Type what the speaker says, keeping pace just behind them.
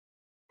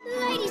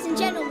and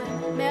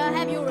gentlemen, may I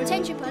have your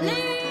attention, please?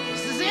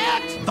 This is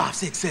it! 5,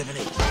 6, 7,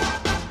 8.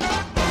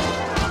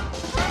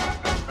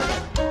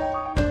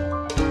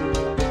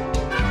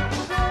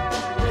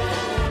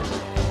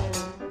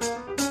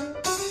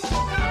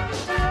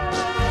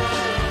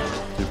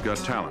 You've got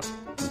talent.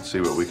 Let's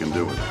see what we can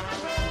do with it.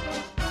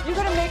 You're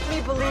gonna make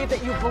me believe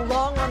that you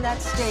belong on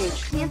that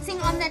stage.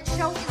 Dancing on that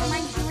show is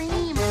my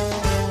dream.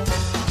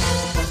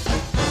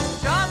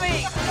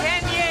 Tommy,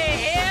 can you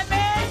hear me?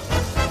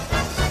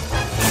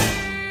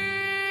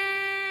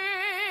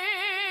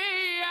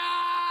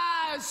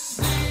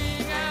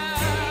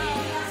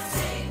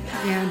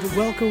 And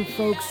welcome,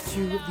 folks,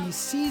 to the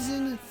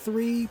Season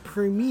 3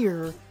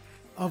 premiere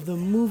of the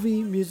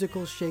Movie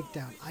Musical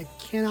Shakedown. I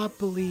cannot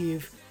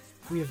believe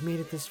we have made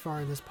it this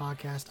far in this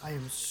podcast. I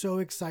am so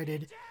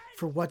excited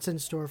for what's in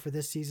store for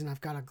this season.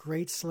 I've got a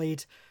great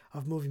slate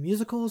of movie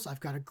musicals. I've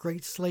got a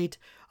great slate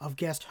of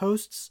guest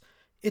hosts.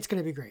 It's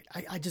going to be great.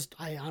 I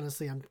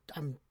honestly,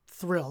 I'm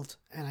thrilled,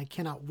 and I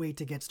cannot wait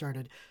to get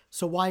started.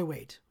 So why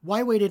wait?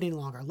 Why wait any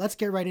longer? Let's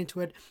get right into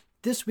it.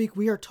 This week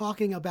we are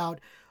talking about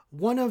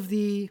one of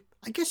the,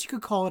 I guess you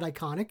could call it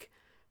iconic,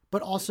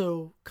 but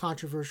also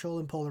controversial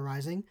and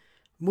polarizing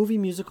movie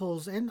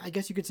musicals, and I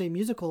guess you could say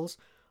musicals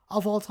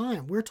of all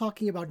time. We're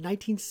talking about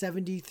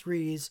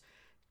 1973's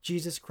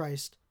Jesus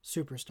Christ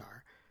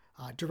Superstar,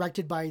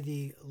 directed by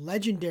the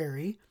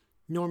legendary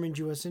Norman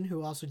Jewison,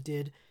 who also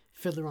did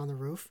Fiddler on the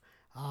Roof.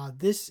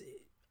 This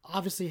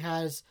obviously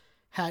has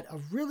had a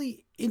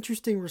really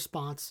interesting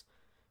response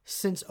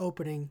since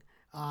opening,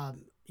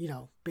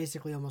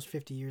 basically almost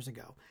 50 years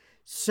ago.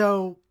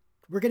 So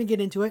we're going to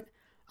get into it.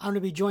 I'm going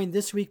to be joined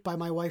this week by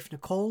my wife,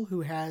 Nicole,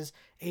 who has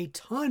a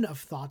ton of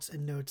thoughts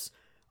and notes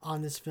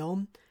on this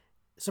film.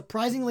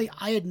 Surprisingly,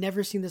 I had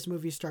never seen this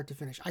movie start to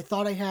finish. I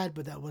thought I had,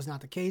 but that was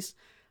not the case.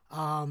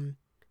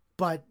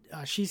 But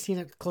she's seen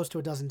it close to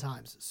a dozen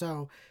times.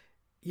 So,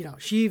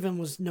 she even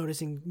was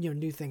noticing,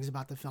 new things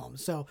about the film.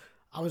 So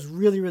I was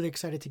really, really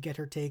excited to get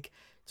her take.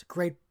 It's a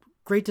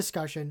great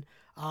discussion.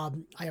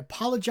 I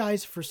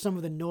apologize for some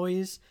of the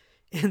noise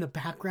in the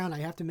background. I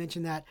have to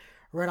mention that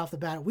right off the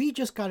bat. We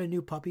just got a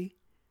new puppy.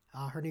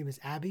 Her name is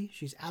Abby.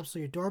 She's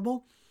absolutely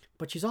adorable,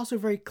 but she's also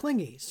very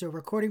clingy. So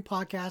recording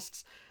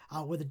podcasts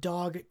with a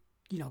dog,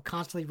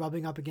 constantly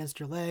rubbing up against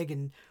your leg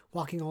and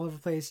walking all over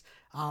the place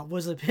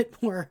was a bit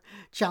more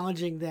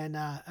challenging than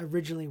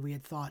originally we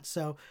had thought.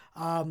 So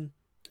I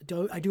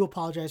do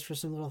apologize for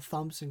some little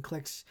thumps and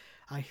clicks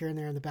here and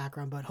there in the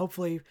background, but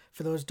hopefully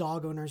for those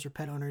dog owners or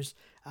pet owners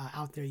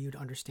out there, you'd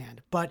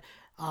understand. But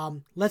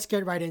let's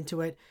get right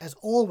into it. As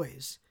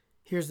always,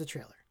 here's the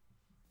trailer.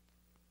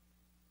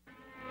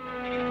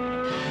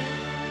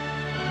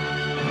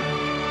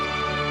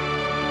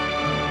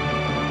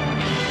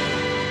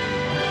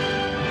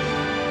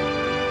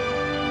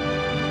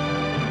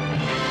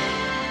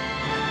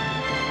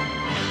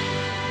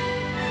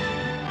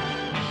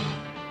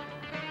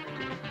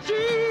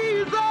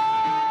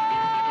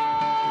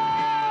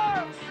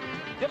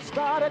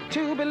 Started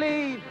to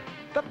believe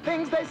the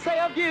things they say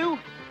of you.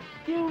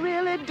 You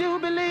really do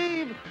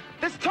believe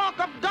this talk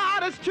of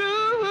God is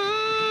true.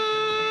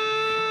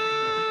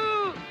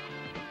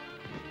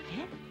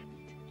 Yet,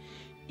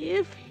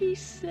 if he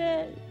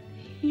said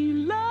he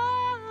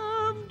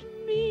loved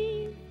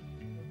me,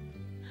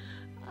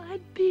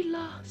 I'd be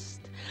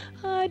lost,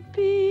 I'd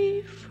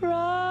be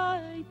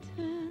frightened.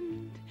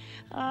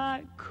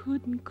 I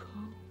couldn't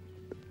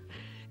cope,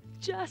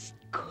 just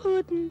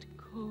couldn't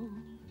cope.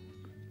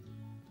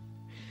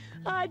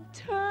 I'd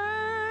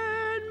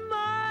turn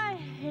my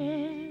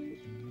head,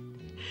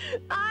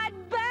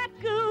 I'd back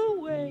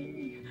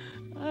away,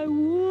 I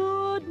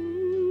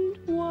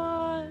wouldn't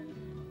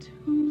want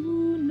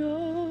to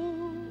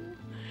know,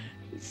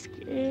 it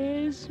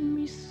scares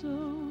me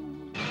so.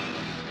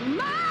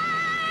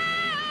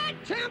 My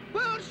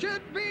temple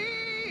should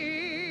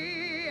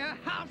be a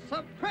house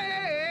of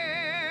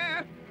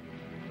prayer.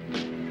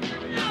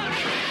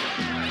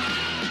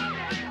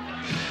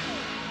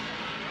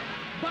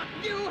 But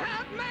you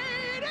have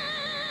made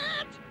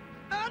it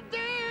a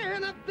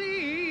den of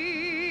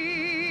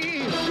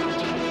thieves.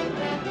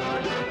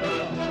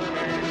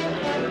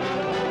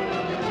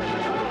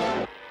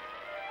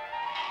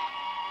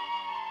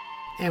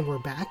 And we're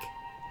back.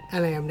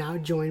 And I am now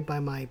joined by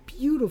my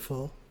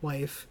beautiful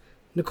wife,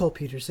 Nicole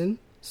Peterson.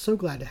 So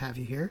glad to have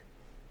you here.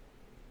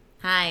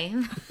 Hi.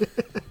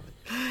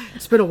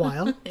 It's been a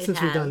while since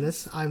has. we've done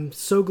this. I'm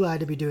so glad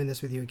to be doing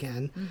this with you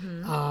again.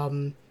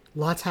 Mm-hmm.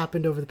 Lots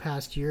happened over the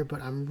past year,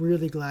 but I'm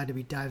really glad to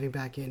be diving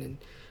back in and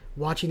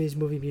watching these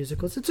movie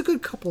musicals. It's a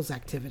good couples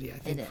activity, I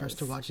think, for us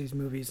to watch these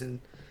movies and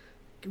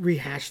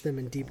rehash them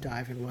and deep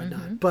dive and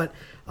whatnot. Mm-hmm. But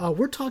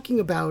we're talking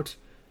about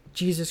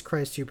Jesus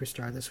Christ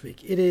Superstar this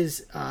week. It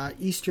is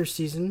Easter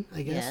season,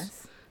 I guess.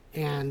 Yes.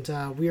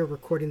 And we are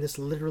recording this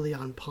literally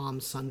on Palm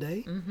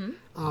Sunday.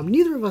 Mm-hmm.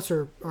 Neither of us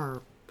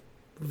are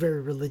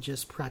very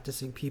religious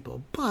practicing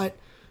people, but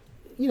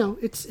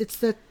it's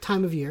that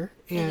time of year,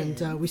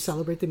 and we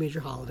celebrate the major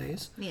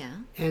holidays. Yeah.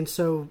 And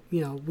so,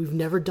 we've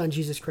never done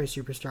Jesus Christ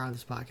Superstar on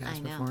this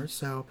podcast before,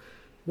 so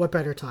what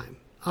better time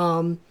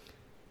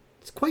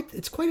It's quite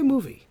a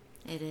movie.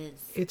 It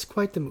is. It's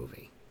quite the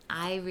movie.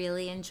 I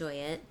really enjoy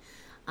it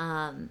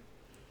a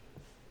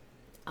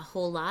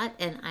whole lot,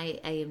 and I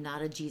am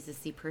not a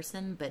Jesus-y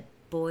person, but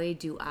boy,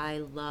 do I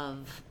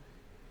love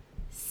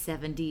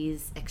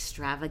 70s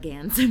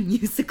extravaganza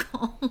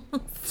musicals.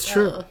 It's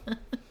true.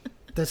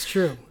 That's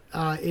true.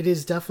 It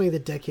is definitely the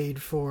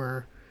decade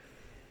for...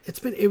 the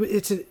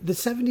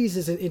 70s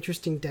is an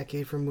interesting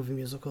decade for movie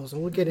musicals,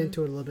 and we'll get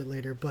into it a little bit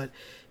later, but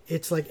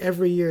it's like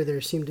every year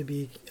there seemed to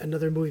be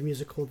another movie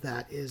musical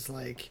that is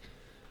like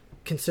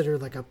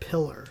considered like a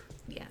pillar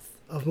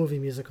of movie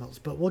musicals,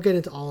 but we'll get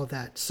into all of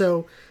that.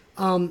 So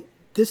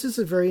this is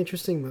a very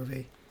interesting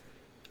movie,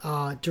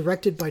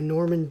 directed by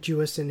Norman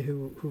Jewison,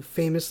 who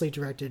famously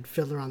directed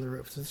Fiddler on the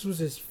Roof. So this was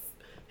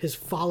his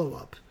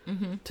follow-up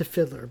to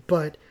Fiddler,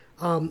 but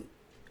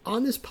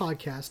on this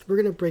podcast, we're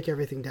going to break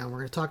everything down. We're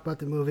going to talk about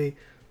the movie.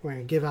 We're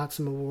going to give out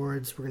some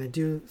awards. We're going to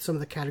do some of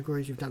the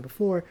categories we've done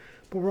before,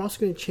 but we're also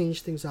going to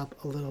change things up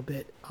a little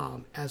bit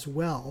as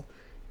well.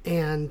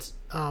 And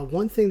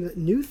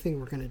new thing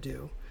we're going to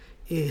do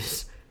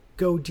is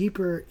go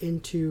deeper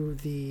into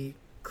the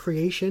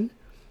creation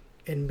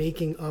and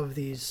making of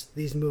these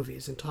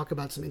movies and talk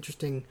about some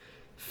interesting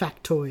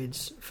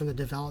factoids from the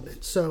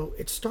development. So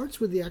it starts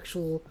with the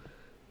actual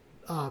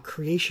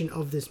creation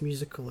of this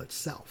musical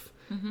itself.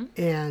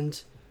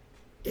 And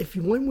if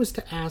one was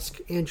to ask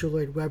Andrew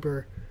Lloyd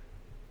Webber,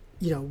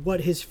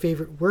 what his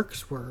favorite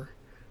works were,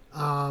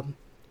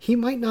 he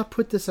might not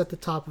put this at the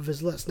top of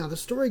his list. Now, the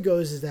story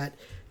goes is that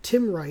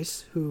Tim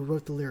Rice, who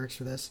wrote the lyrics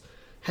for this,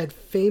 had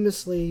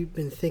famously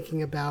been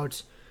thinking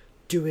about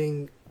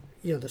doing,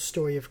 the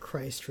story of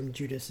Christ from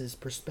Judas's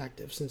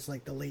perspective since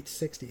like the late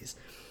 60s.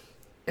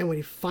 And when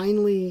he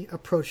finally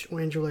approached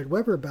Andrew Lloyd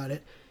Webber about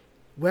it,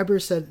 Webber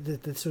said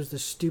that this was the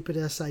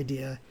stupidest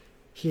idea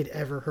he had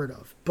ever heard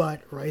of.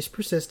 But Rice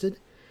persisted,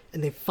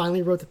 and they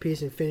finally wrote the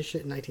piece and finished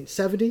it in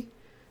 1970.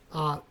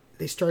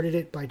 They started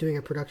it by doing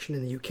a production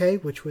in the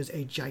UK, which was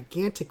a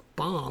gigantic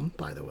bomb,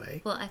 by the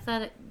way. Well, I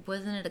thought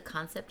wasn't it a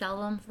concept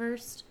album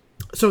first?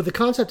 So the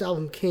concept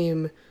album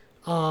came,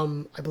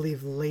 I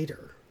believe,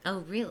 later.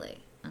 Oh, really?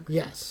 Okay.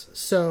 Yes.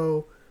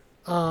 So,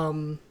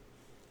 so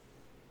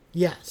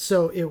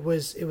it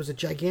was a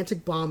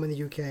gigantic bomb in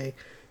the UK.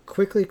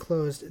 Quickly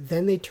closed.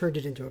 Then they turned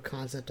it into a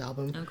concept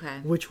album,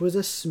 which was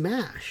a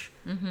smash.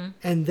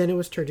 And then it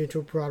was turned into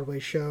a Broadway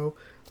show.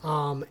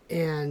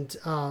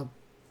 The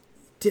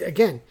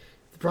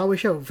Broadway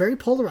show, very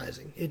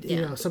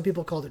polarizing. Some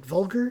people called it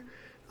vulgar.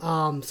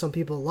 Some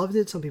people loved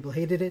it. Some people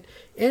hated it.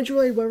 Andrew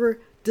Lloyd Webber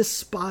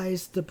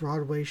despised the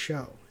Broadway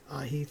show.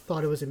 He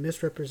thought it was a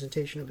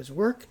misrepresentation of his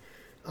work.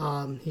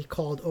 He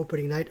called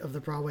opening night of the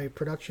Broadway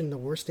production the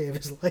worst day of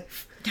his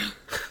life.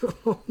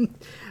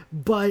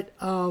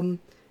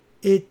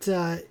 And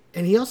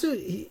he also,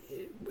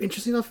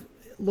 interesting enough,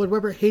 Lloyd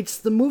Webber hates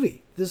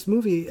this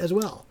movie as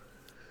well.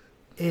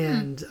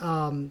 And,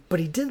 but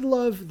he did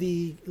love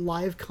the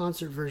live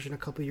concert version a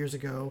couple years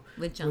ago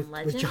with John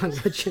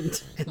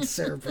Legend and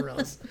Sarah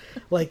Bareilles.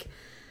 Like,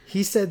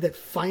 he said that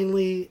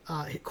finally,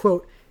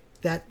 quote,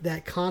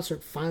 that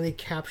concert finally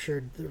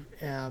captured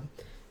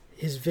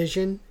his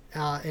vision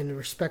and the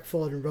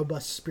respectful and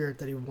robust spirit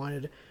that he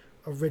wanted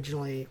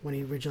when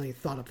he originally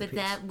thought of the piece. But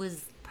that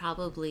was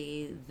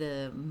probably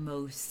the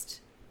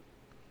most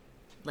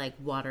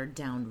watered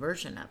down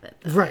version of it,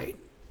 though.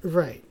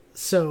 Right.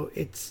 So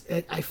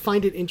I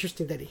find it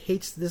interesting that he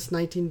hates this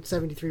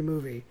 1973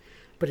 movie,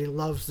 but he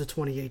loves the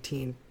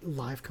 2018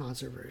 live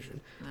concert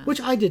version, which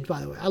I did,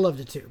 by the way. I loved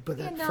it too. But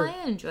I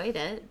enjoyed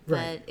it,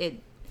 but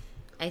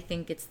I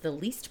think it's the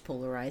least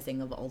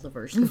polarizing of all the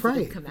versions that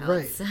have come out.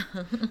 Right.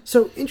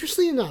 So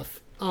interestingly enough,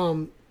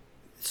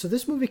 so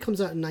this movie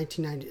comes out in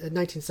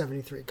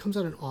 1973. It comes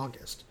out in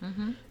August.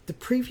 The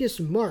previous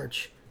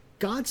March,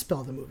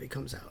 Godspell, the movie,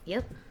 comes out.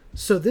 Yep.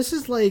 So this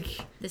is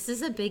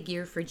a big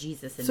year for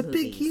Jesus in movies.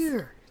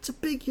 It's a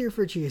big year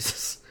for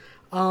Jesus.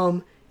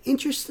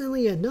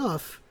 Interestingly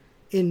enough,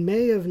 in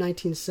May of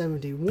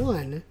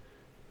 1971,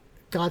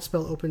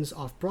 Godspell opens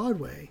off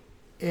Broadway,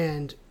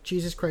 and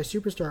Jesus Christ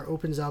Superstar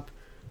opens up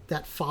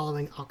that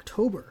following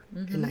October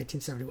in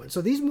 1971.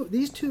 So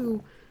these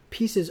two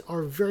pieces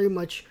are very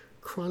much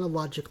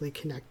chronologically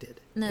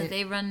connected. No,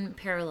 they run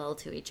parallel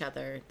to each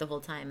other the whole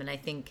time, and I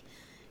think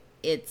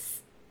it's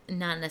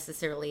not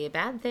necessarily a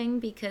bad thing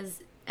because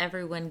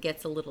everyone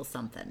gets a little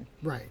something.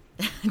 Right.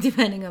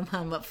 Depending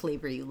upon what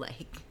flavor you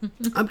like.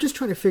 I'm just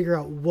trying to figure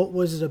out what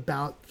was it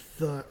about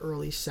the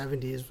early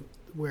 70s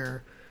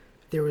where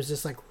there was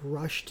this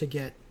rush to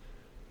get,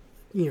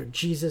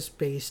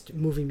 Jesus-based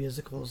movie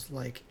musicals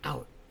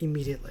out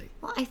immediately.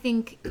 Well, I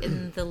think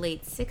in the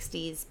late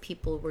 60s,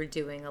 people were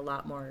doing a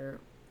lot more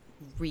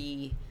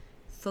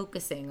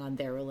refocusing on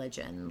their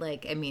religion.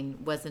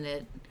 Wasn't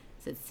it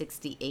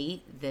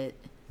 68 that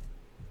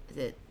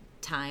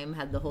Time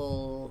had the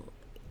whole,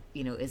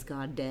 is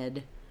God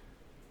dead,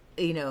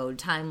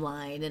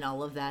 timeline and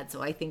all of that.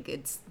 So I think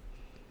it's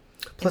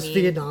Plus,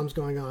 Vietnam's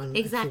going on.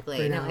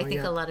 Exactly. I think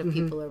yeah. a lot of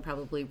people are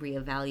probably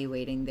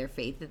reevaluating their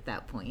faith at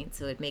that point.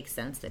 So it makes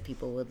sense that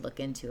people would look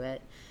into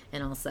it.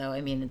 And also,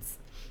 I mean,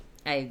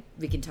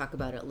 we can talk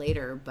about it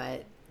later,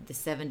 but the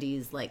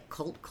 70s, like,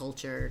 cult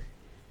culture,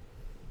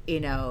 you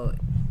know,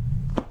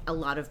 a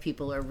lot of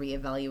people are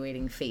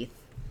reevaluating faith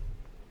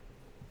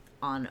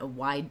on a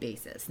wide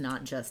basis,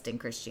 not just in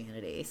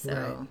Christianity.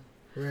 So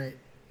Right.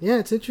 Yeah,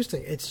 it's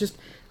interesting. I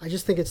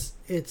just think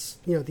it's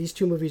you know, these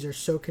two movies are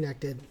so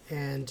connected,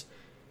 and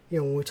you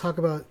know, when we talk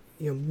about,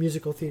 you know,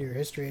 musical theater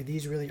history,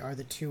 these really are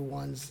the two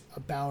ones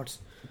about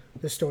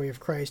the story of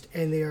Christ,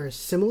 and they are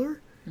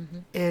similar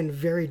and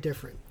very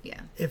different.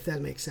 Yeah. If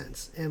that makes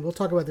sense. And we'll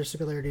talk about their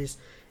similarities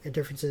and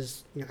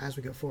differences, you know, as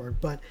we go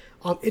forward. But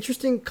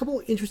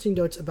couple interesting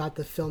notes about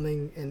the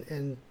filming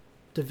and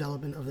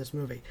development of this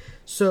movie.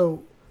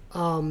 So,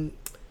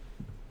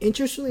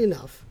 interestingly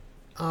enough,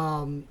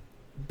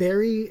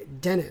 Barry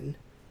Dennen,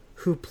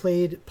 who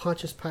played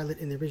Pontius Pilate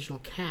in the original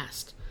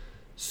cast,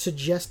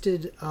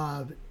 suggested,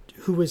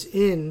 who was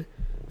in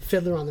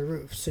Fiddler on the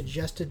Roof,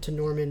 suggested to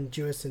Norman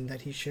Jewison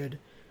that he should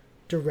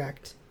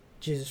direct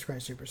Jesus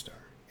Christ Superstar.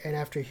 And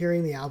after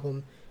hearing the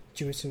album,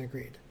 Jewison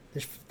agreed.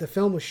 The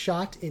film was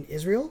shot in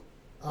Israel,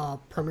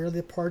 primarily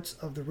the parts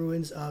of the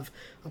ruins of,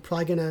 I'm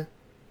probably going to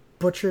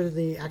butcher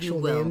the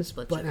actual names,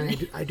 but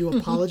I do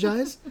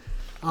apologize.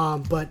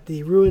 But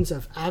the ruins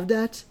of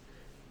Avdat,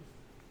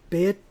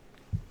 Beit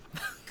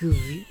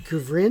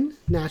Guvrin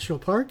National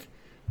Park,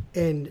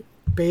 and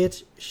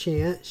Beit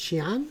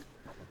Shean,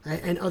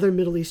 and other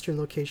Middle Eastern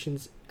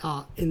locations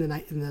in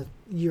the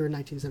year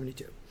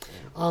 1972.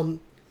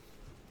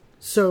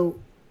 So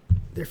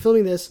they're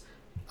filming this.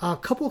 A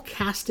couple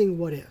casting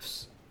what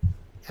ifs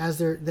as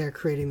they're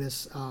creating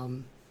this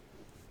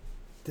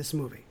this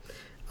movie.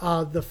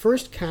 The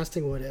first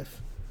casting what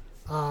if,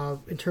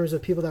 in terms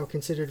of people that were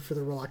considered for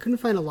the role, I couldn't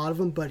find a lot of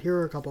them, but here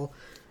are a couple.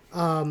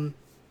 John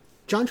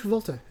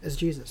Travolta as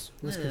Jesus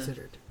was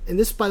considered, and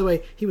this, by the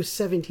way, he was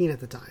 17 at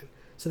the time.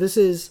 So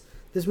this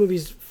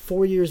movie's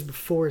 4 years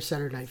before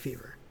Saturday Night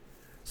Fever.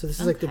 So this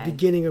is like the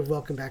beginning of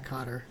Welcome Back,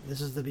 Kotter.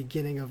 This is the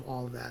beginning of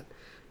all of that.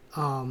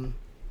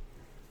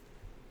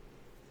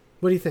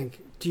 What do you think?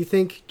 Do you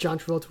think John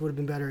Travolta would have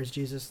been better as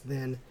Jesus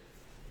than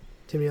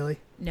Tim Neely?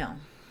 No.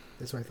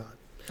 That's what I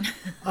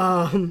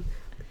thought.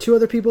 Two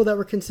other people that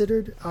were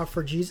considered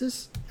for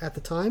Jesus at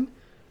the time,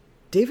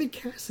 David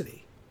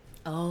Cassidy.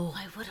 Oh,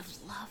 I would have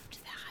loved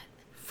that.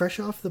 Fresh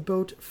off the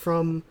boat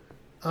from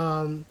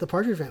the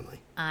Partridge Family.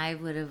 I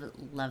would have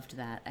loved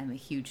that. I'm a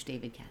huge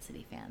David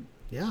Cassidy fan.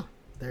 Yeah,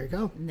 there you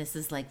go. And this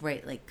is like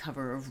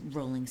cover of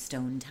Rolling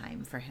Stone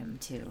time for him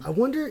too. I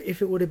wonder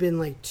if it would have been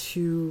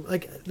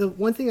the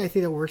one thing I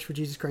think that works for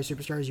Jesus Christ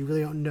Superstar is you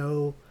really don't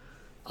know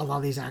a lot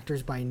of these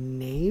actors by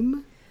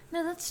name.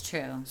 No, that's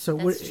true. So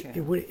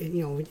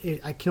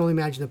I can only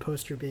imagine the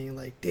poster being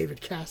like David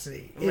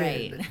Cassidy,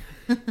 right?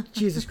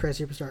 Jesus Christ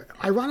Superstar.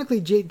 Ironically,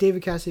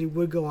 David Cassidy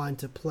would go on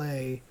to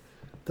play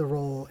the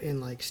role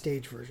in like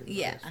stage version.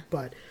 Yeah.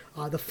 But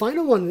the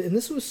final one, and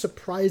this was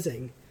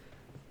surprising,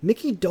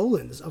 Mickey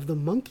Dolenz of the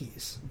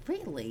Monkees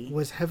really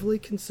was heavily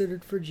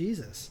considered for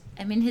Jesus.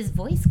 I mean, his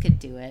voice could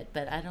do it,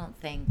 but I don't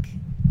think.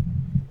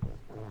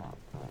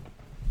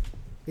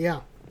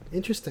 Yeah,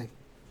 interesting.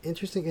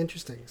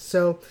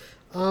 So,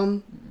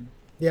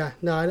 yeah,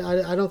 no,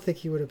 I don't think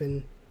he would have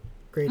been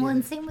great. Well, either.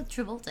 and same with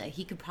Travolta.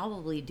 He could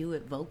probably do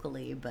it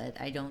vocally, but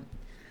I don't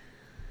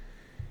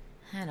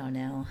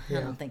know. Yeah.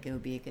 I don't think it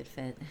would be a good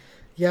fit.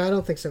 Yeah, I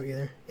don't think so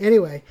either.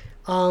 Anyway,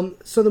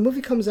 so the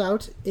movie comes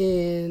out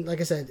in, like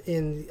I said,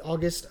 in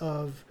August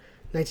of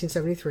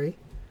 1973.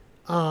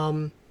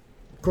 Grossed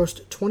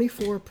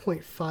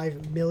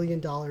 $24.5 million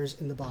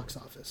in the box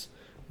office,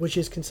 which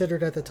is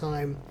considered at the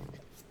time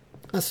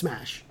a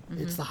smash.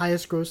 Mm-hmm. It's the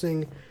highest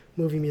grossing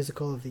movie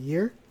musical of the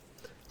year.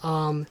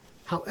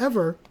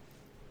 However,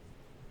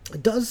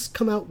 it does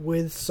come out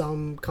with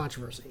some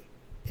controversy,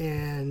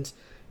 and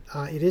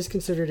it is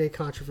considered a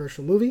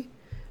controversial movie.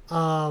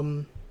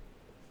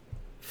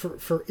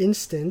 For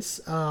instance,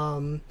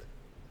 let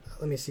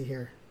me see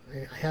here.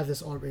 I have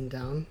this all written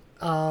down.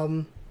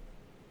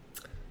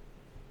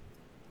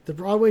 The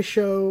Broadway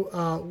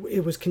show,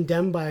 it was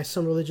condemned by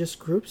some religious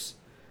groups.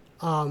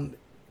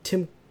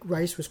 Tim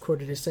Rice was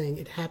quoted as saying,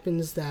 "It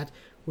happens that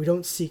we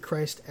don't see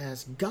Christ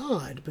as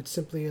God, but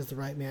simply as the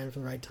right man for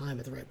the right time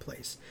at the right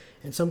place."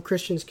 And some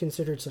Christians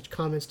considered such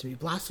comments to be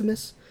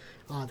blasphemous.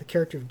 The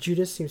character of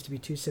Judas seems to be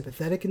too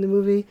sympathetic in the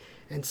movie,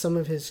 and some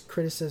of his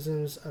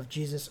criticisms of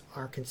Jesus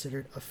are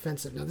considered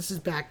offensive. Now, this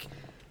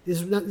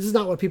is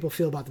not what people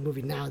feel about the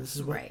movie now. This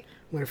is what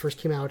when it first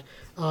came out.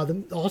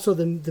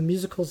 The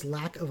musical's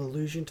lack of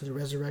allusion to the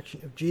resurrection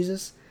of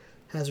Jesus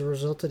has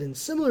resulted in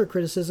similar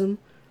criticism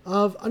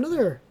of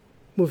another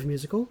movie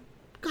musical,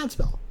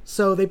 Godspell.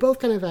 So they both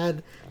kind of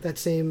had that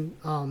same...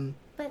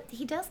 but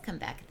he does come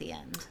back at the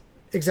end.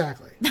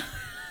 Exactly.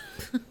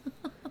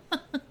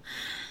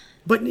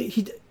 But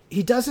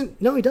he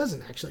doesn't. No, he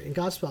doesn't actually. In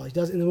Godspell, he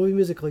does. In the movie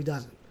musical, he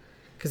doesn't,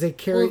 because they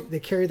carry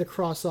the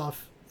cross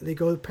off. They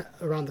go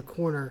around the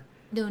corner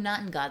No,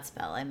 not in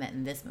Godspell. I meant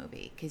in this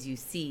movie, because you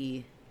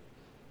see...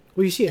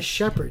 Well, you see a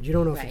shepherd. You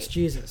don't know if Right. it's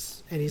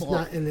Jesus. And he's Well-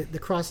 not, and the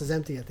cross is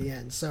empty at the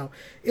end. So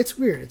it's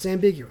weird. It's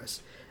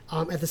ambiguous.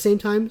 At the same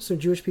time, some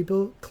Jewish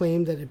people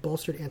claim that it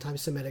bolstered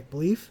anti-Semitic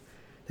belief,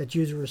 that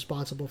Jews were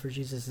responsible for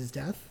Jesus'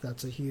 death.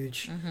 That's a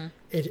huge...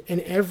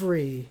 In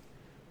every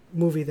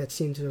movie that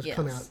seemed to have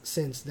come Yes. out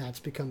since, that's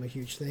become a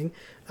huge thing.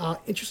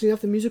 Interestingly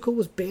enough, the musical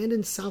was banned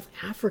in South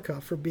Africa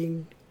for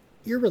being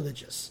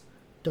irreligious.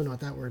 Don't know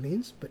what that word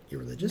means, but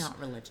irreligious. Not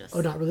religious.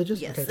 Oh, not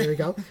religious? Yes. Okay, there we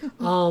go.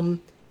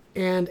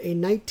 And a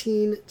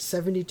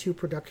 1972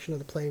 production of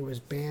the play was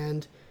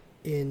banned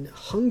in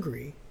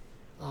Hungary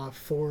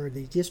for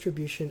the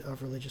distribution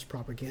of religious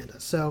propaganda.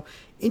 So,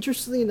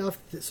 interestingly enough,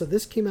 so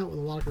this came out with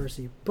a lot of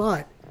controversy,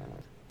 but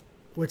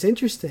what's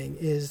interesting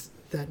is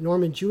that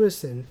Norman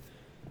Jewison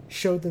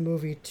showed the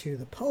movie to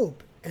the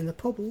Pope, and the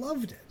Pope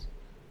loved it.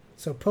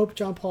 So Pope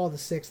John Paul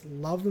VI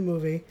loved the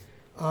movie.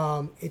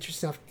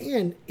 Interesting enough.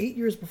 And 8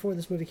 years before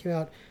this movie came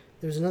out,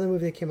 there was another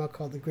movie that came out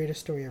called The Greatest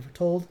Story Ever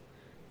Told,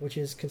 which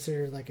is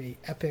considered like a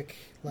epic,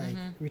 like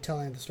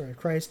retelling of the story of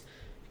Christ.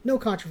 No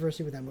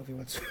controversy with that movie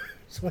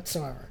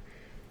whatsoever,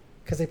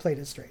 because they played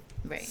it straight.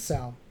 Right.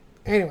 So,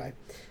 anyway,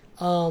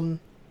 so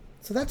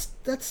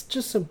that's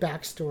just some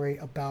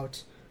backstory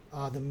about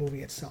the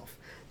movie itself.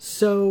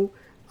 So,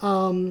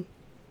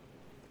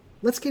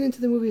 let's get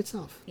into the movie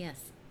itself.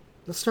 Yes.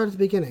 Let's start at the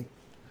beginning.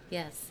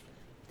 Yes.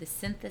 The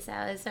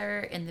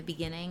synthesizer in the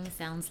beginning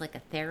sounds like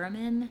a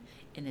theremin,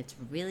 and it's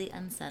really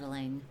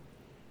unsettling.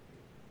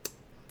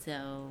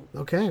 So,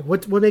 Okay,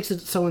 what makes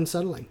it so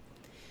unsettling?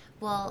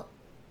 well,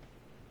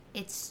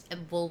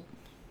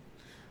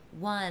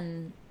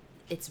 one,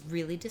 it's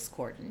really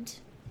discordant,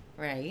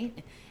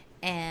 right?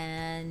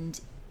 And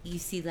you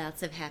see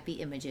lots of happy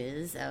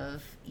images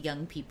of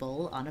young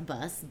people on a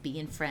bus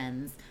being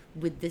friends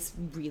with this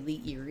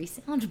really eerie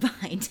sound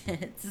behind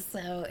it.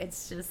 So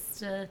it's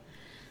just,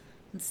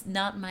 it's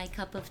not my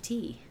cup of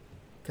tea.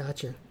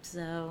 Gotcha.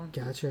 So,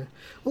 Gotcha.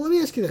 Well, let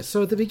me ask you this.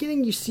 So at the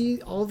beginning, you see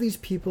all these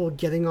people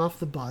getting off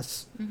the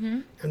bus,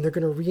 and they're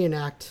going to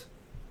reenact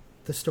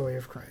the story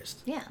of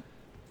Christ. yeah.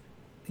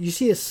 You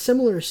see a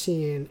similar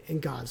scene in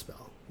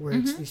Godspell, where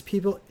it's these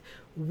people.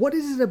 What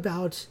is it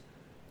about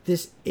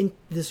this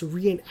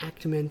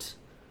reenactment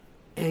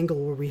angle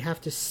where we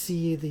have to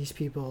see these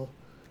people?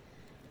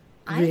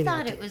 I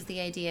thought reenacting? it was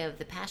the idea of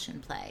the Passion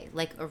Play.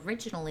 Like,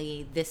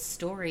 originally, this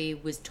story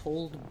was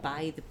told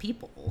by the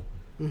people.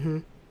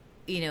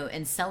 You know,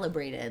 and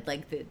celebrated.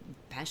 Like, the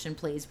Passion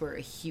Plays were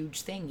a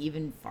huge thing,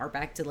 even far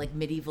back to, like,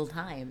 medieval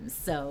times.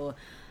 So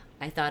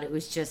I thought it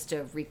was just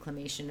a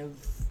reclamation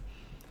of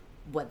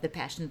what the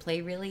Passion Play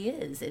really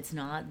is. It's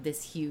not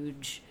this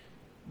huge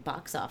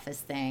box office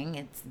thing.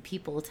 It's the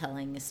people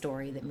telling a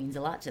story that means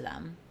a lot to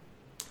them.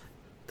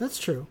 That's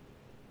true.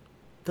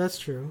 That's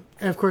true.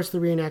 And of course, the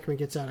reenactment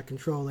gets out of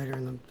control later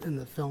in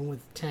the film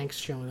with tanks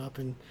showing up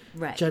and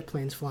Right. jet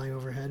planes flying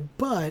overhead.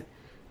 But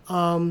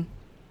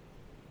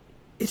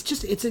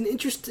it's an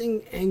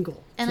interesting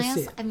angle And to I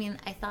see also, it. I mean,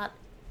 I thought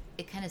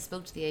it kind of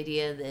spoke to the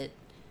idea that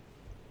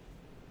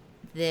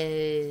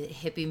the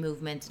hippie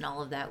movement and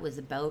all of that was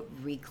about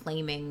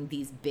reclaiming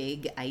these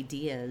big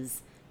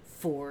ideas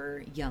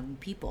for young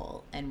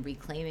people and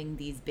reclaiming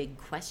these big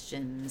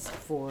questions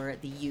for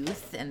the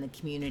youth and the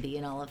community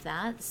and all of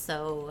that.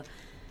 So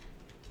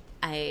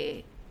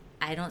I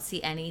don't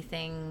see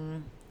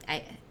anything.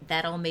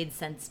 That all made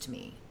sense to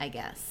me, I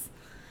guess.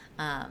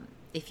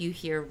 If you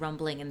hear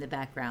rumbling in the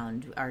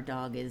background, our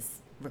dog is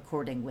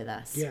recording with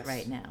us Yes.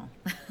 right now.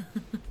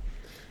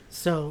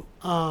 So,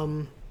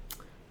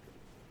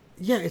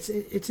 yeah,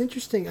 it's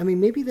interesting. I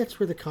mean, maybe that's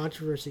where the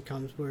controversy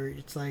comes, where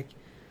it's like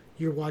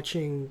you're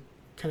watching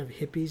kind of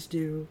hippies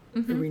do a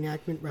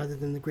reenactment rather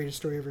than The Greatest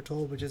Story Ever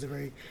Told, which is a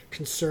very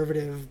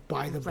conservative,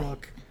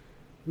 by-the-book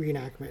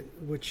reenactment,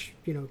 which,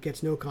 you know,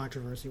 gets no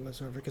controversy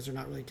whatsoever because they're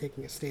not really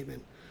taking a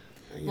statement.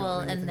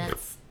 Well, or anything. and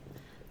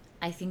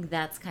I think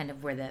that's kind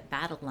of where that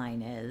battle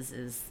line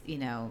is, you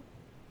know,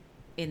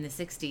 in the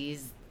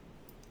 60s,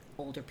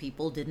 older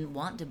people didn't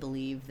want to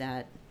believe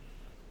that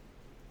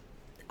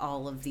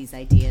all of these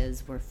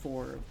ideas were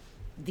for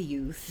the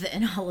youth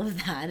and all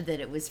of that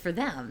it was for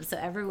them. So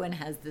everyone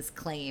has this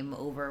claim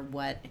over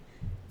what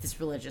this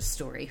religious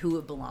story, who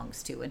it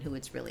belongs to and who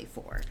it's really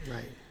for.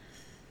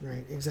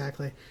 Right,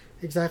 exactly.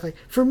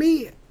 For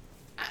me,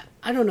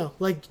 I don't know,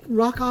 like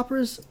rock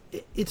operas,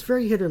 it's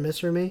very hit or miss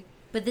for me.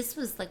 But this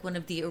was like one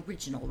of the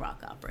original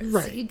rock operas.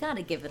 Right. So you got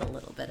to give it a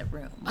little bit of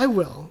room. I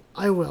will,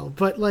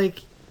 but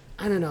like,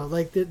 I don't know,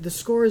 like the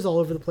score is all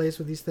over the place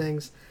with these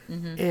things,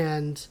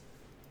 and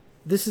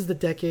this is the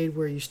decade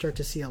where you start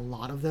to see a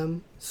lot of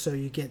them. So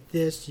you get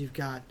this, you've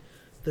got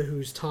The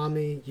Who's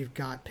Tommy, you've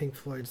got Pink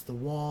Floyd's The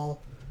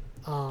Wall.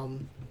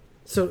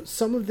 So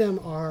some of them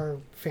are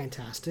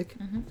fantastic.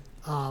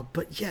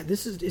 But yeah,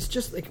 it's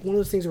just like one of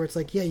those things where it's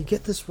like, yeah, you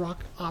get this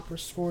rock opera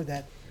score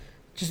that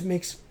just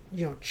makes,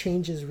 you know,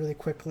 changes really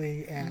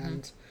quickly,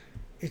 and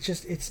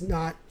it's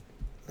not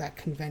that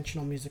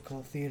conventional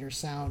musical theater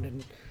sound,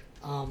 and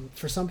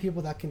for some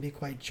people that can be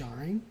quite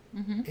jarring.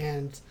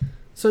 And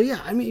So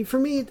yeah, I mean, for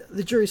me,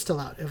 the jury's still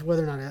out of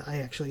whether or not I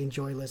actually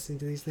enjoy listening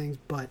to these things.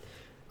 But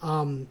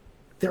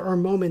there are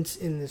moments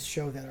in this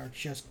show that are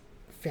just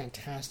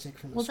fantastic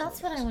from the Well,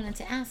 that's what I wanted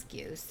to ask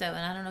you. So, and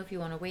I don't know if you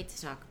want to wait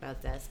to talk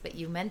about this, but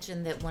you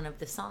mentioned that one of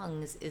the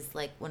songs is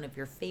like one of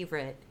your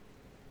favorite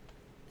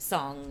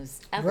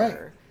songs ever. Right.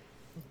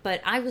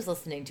 But I was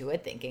listening to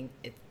it thinking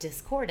it's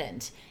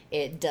discordant.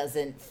 It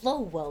doesn't flow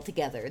well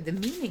together. The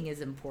meaning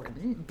is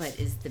important, but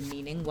is the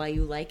meaning why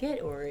you like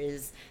it? Or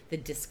is the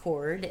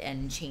discord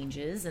and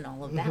changes and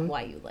all of that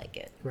why you like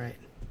it? Right.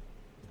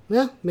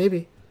 Yeah,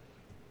 maybe.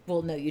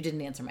 Well, no, you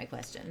didn't answer my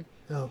question.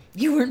 Oh.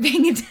 You weren't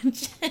paying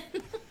attention.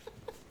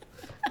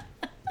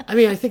 I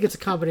mean, I think it's a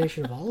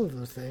combination of all of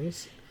those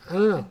things. I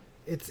don't know.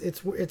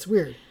 It's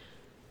weird.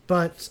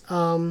 But,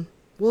 well,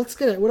 let's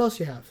get it. What else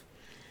you have?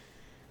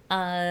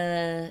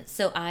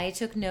 So I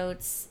took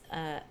notes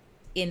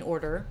in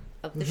order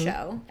of the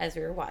show as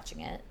we were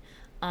watching it.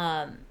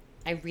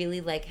 I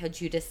really like how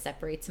Judas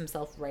separates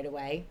himself right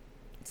away.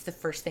 It's the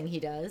first thing he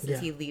does is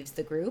he leaves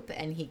the group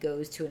and he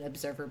goes to an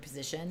observer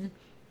position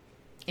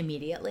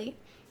immediately.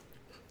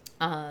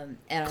 And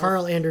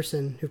Carl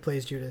Anderson, who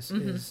plays Judas,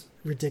 is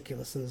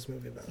ridiculous in this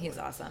movie, by the way. He's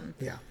awesome.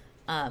 Yeah.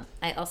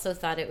 I also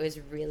thought it was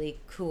really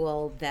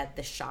cool that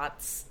the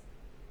shots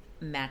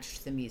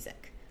matched the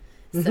music.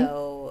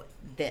 So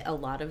that a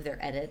lot of their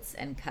edits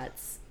and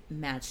cuts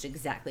matched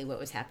exactly what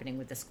was happening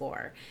with the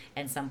score.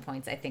 And some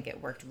points I think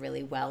it worked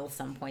really well.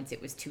 Some points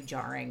it was too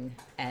jarring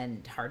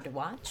and hard to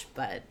watch,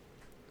 but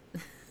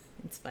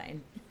it's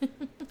fine.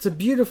 It's a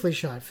beautifully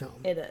shot film.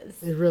 It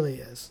is. It really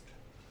is.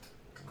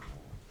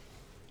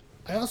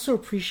 I also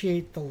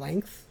appreciate the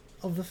length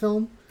of the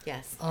film.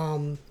 Yes.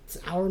 It's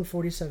an hour and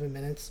 47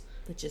 minutes.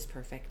 Which is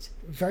perfect.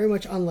 Very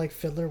much unlike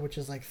Fiddler, which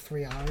is like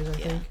 3 hours,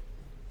 I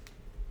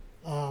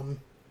think.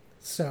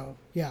 So,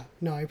 yeah.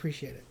 No, I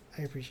appreciate it.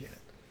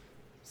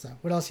 So,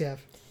 what else you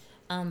have?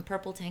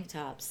 Purple tank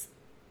tops.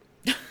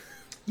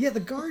 Yeah,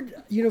 the guard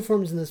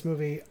uniforms in this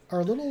movie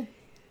are a little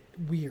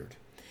weird.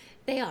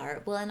 They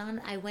are. Well,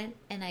 and I went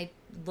and I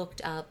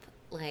looked up,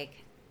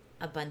 like,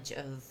 a bunch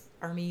of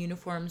army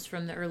uniforms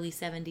from the early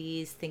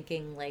 70s,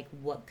 thinking, like,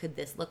 what could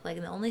this look like?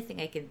 And the only thing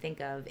I can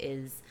think of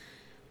is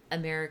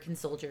American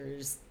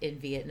soldiers in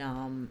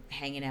Vietnam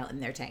hanging out in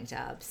their tank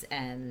tops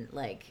and,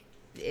 like,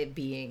 it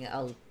being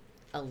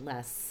a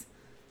less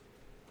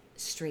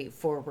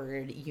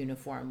straightforward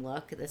uniform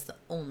look. That's the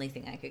only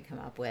thing I could come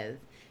up with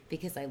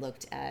because I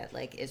looked at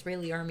like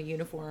Israeli army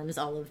uniforms,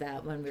 all of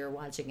that when we were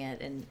watching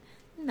it, and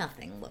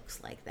nothing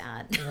looks like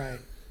that.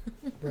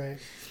 Right.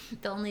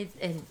 The only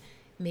and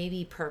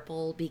maybe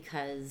purple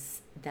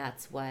because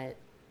that's what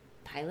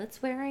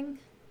Pilate's wearing.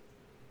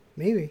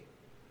 Maybe.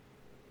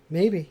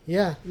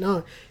 Yeah.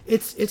 No,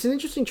 it's an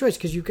interesting choice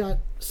because you've got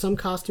some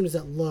costumes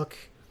that look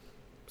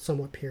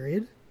somewhat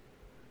period.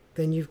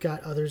 Then you've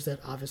got others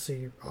that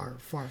obviously are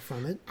far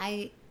from it.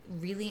 I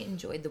really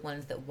enjoyed the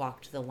ones that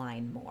walked the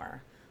line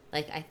more.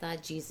 Like, I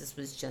thought Jesus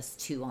was just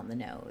too on the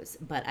nose,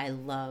 but I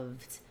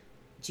loved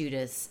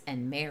Judas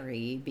and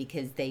Mary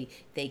because they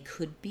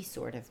could be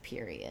sort of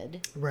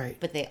period. Right.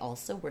 But they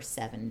also were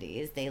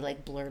 70s. They,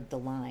 like, blurred the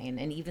line.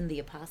 And even the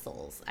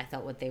apostles, I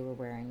thought what they were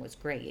wearing was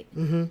great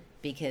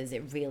because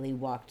it really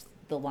walked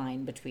the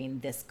line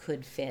between this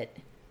could fit,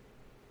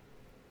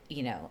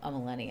 you know, a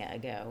millennia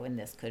ago and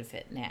this could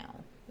fit now.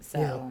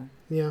 So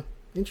yeah.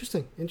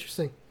 Interesting.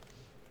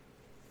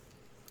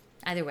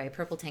 Either way,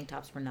 purple tank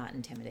tops were not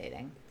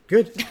intimidating.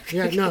 Good.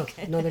 Yeah, no,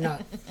 they're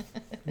not.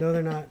 No,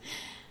 they're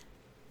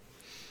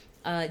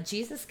not.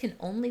 Jesus can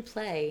only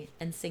play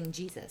and sing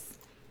Jesus.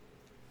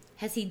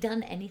 Has he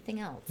done anything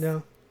else?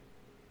 No.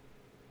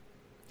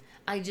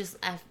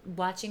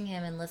 Watching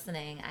him and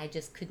listening, I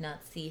just could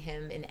not see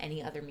him in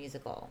any other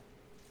musical.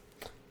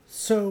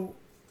 So,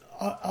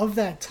 of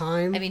that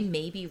time... I mean,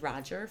 maybe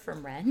Roger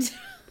from Rent.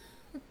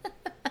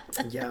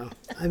 Yeah.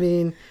 I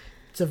mean,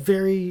 it's a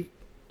very...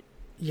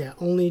 Yeah,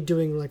 only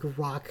doing like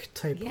rock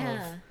type of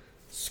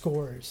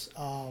scores.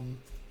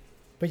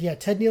 But yeah,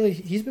 Ted Neely,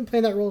 he's been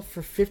playing that role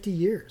for 50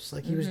 years.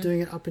 Like he was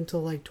doing it up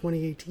until like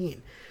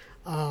 2018.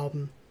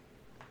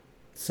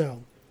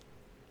 So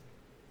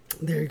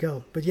there you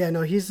go. But yeah,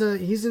 no, he's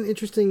an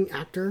interesting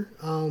actor.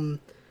 You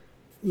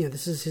know,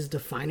 this is his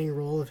defining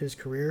role of his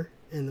career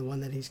and the one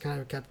that he's kind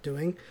of kept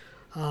doing.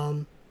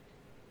 I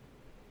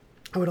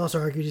would also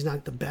argue he's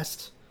not the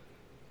best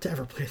to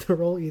ever play the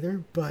role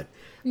either, but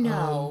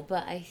no,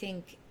 but I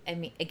think, I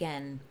mean,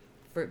 again,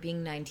 for it being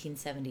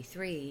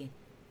 1973,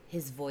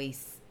 his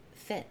voice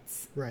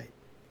fits. Right.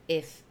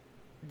 If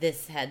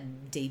this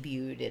had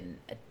debuted in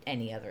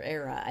any other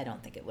era, I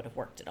don't think it would have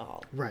worked at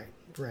all. Right.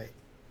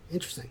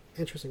 Interesting.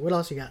 What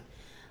else you got?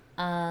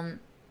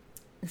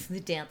 The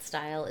dance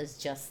style is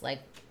just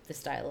like the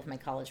style of my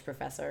college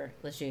professor,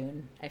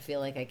 Lejeune. I feel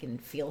like I can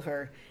feel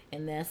her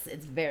in this.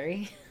 It's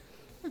very...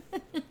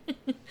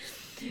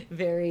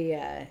 very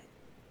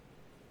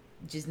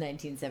just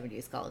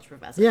 1970s college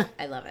professor. Yeah,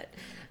 I love it.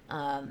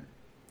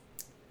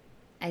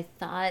 I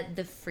thought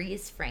the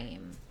freeze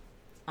frame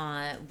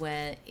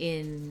when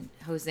in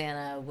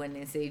Hosanna, when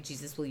they say,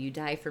 Jesus, will you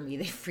die for me?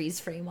 They freeze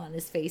frame on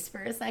his face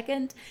for a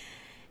second.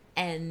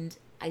 And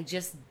I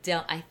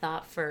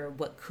thought for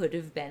what could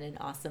have been an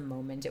awesome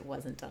moment, it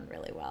wasn't done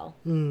really well.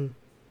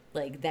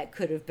 Like, that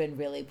could have been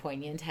really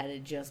poignant had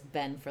it just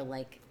been for,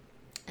 like,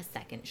 a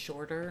second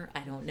shorter.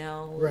 I don't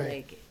know.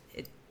 Right.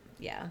 Like,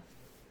 yeah.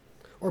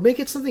 Or make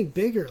it something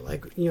bigger,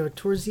 like,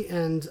 towards the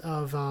end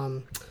of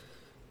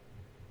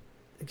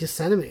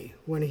Gethsemane,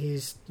 when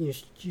he's,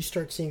 you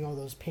start seeing all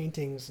those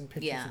paintings and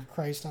pictures of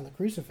Christ on the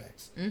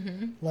crucifix.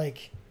 Mm-hmm.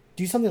 Like,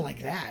 do something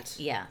like that.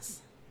 Yes.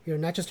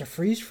 Not just a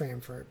freeze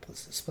frame for a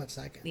split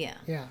second. Yeah.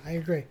 Yeah, I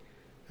agree.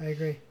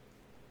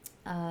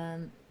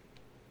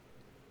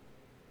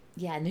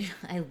 Yeah,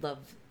 I love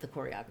the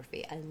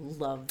choreography. I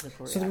love the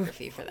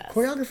choreography for that.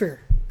 Choreographer,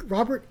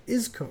 Robert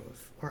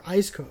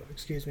Iscove,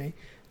 excuse me.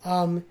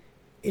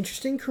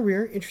 Interesting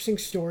career, interesting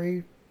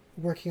story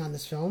working on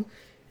this film.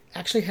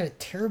 Actually had a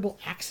terrible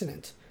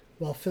accident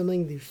while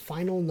filming the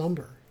final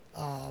number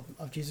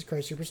of Jesus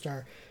Christ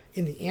Superstar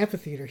in the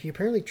amphitheater. He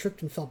apparently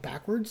tripped and fell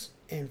backwards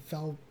and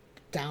fell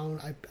down,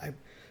 I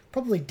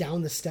probably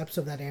down the steps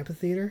of that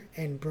amphitheater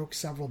and broke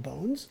several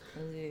bones.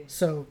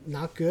 So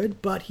not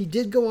good, but he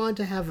did go on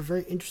to have a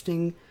very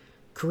interesting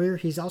career.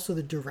 He's also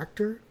the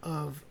director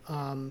of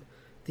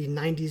the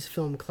 90s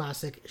film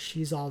classic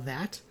She's All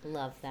That.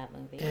 Love that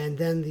movie. And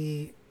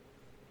then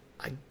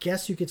I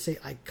guess you could say,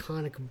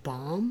 iconic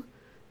bomb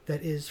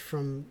that is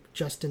From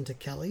Justin to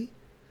Kelly,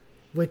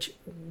 which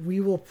we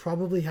will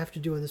probably have to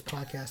do in this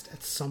podcast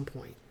at some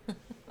point.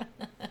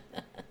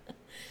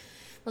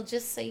 Well,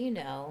 just so you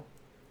know,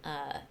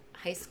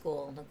 high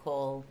school,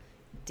 Nicole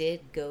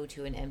did go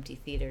to an empty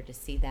theater to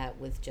see that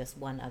with just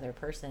one other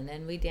person,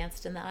 and we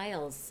danced in the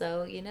aisles.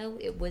 So,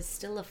 it was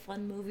still a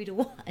fun movie to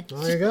watch.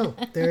 Oh, there you go.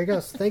 There you go.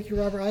 So thank you,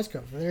 Robert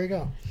Iscove. There you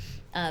go.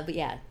 But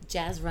yeah,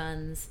 jazz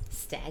runs,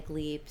 stag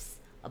leaps,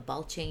 a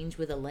ball change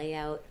with a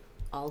layout,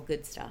 all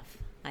good stuff.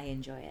 I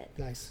enjoy it.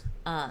 Nice.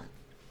 All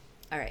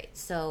right,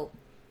 so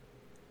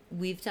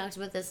we've talked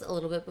about this a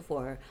little bit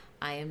before.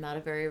 I am not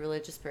a very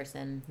religious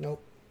person.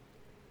 Nope.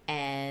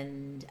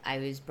 And I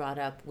was brought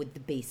up with the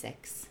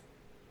basics.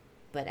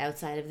 But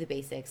outside of the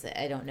basics,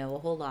 I don't know a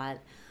whole lot.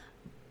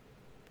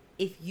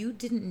 If you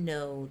didn't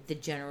know the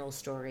general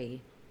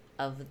story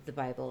of the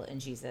Bible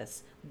and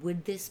Jesus,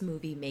 would this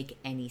movie make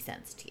any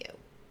sense to you?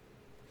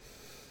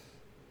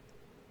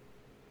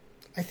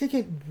 I think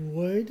it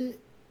would.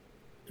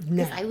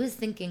 Because I was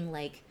thinking,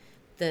 like,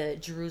 the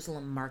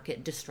Jerusalem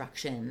market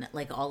destruction,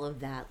 like, all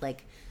of that,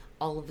 like,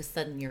 all of a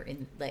sudden you're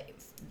in, like,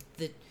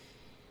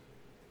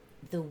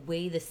 the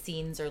way the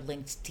scenes are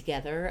linked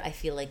together. I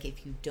feel like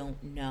if you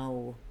don't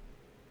know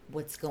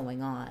what's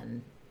going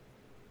on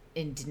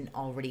and didn't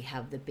already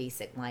have the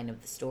basic line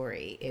of the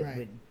story, it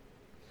would...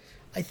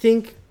 I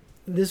think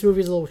this movie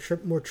is a little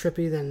more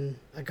trippy than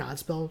a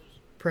Godspell,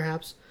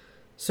 perhaps.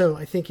 So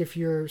I think if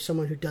you're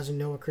someone who doesn't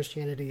know what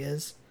Christianity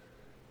is,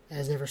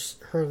 has never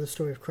heard of the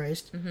story of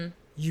Christ,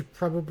 you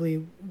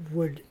probably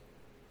would...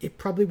 It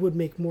probably would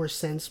make more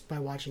sense by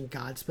watching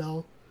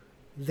Godspell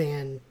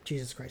than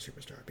Jesus Christ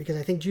Superstar. Because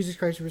I think Jesus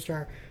Christ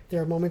Superstar, there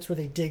are moments where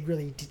they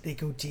they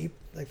go deep.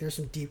 Like, there's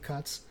some deep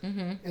cuts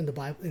in the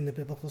Bible, in the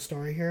biblical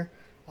story here.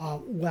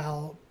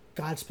 While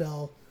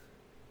Godspell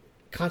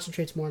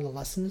concentrates more on the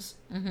lessons,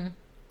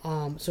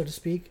 so to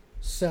speak.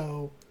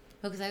 So...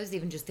 Well, because I was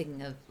even just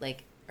thinking of,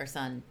 like, our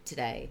son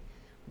today.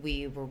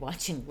 We were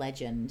watching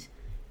Legend,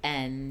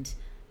 and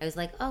I was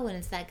like, oh, and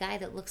it's that guy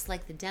that looks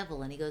like the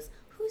devil. And he goes,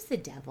 who's the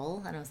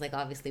devil? And I was like,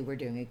 obviously we're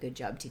doing a good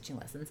job teaching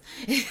lessons.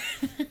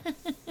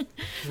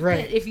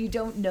 Right. But if you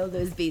don't know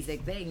those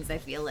basic things, I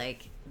feel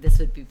like this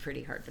would be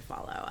pretty hard to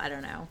follow. I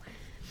don't know.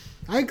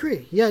 I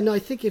agree. Yeah, no, I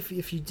think if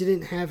you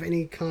didn't have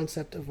any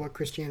concept of what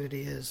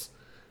Christianity is,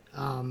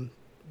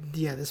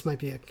 this might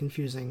be a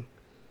confusing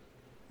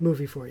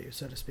movie for you,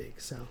 so to speak.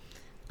 So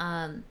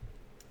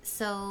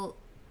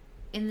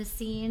in the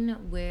scene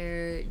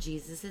where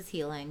Jesus is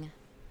healing,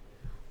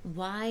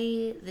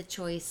 why the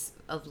choice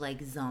of,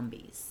 like,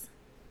 zombies?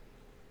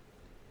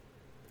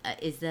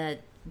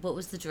 What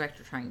was the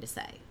director trying to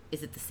say?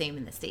 Is it the same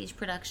in the stage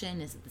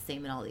production? Is it the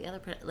same in all the other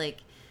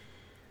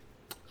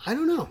I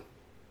don't know.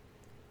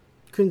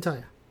 Couldn't tell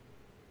you.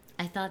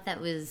 I thought that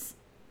was...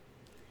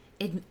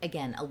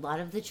 Again, a lot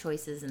of the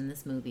choices in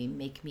this movie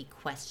make me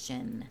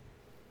question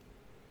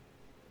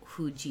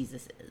who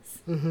Jesus is.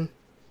 Mm-hmm.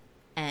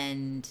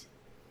 And...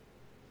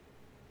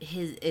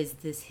 Is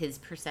this his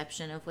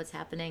perception of what's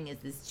happening? Is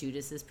this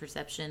Judas's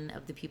perception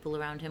of the people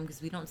around him?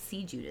 Because we don't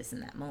see Judas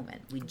in that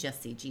moment. We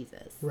just see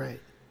Jesus. Right.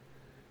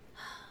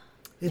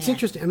 It's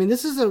interesting. I mean,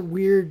 this is a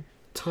weird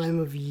time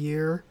of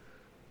year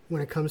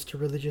when it comes to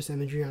religious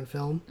imagery on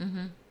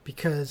film,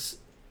 because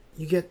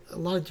you get a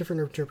lot of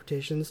different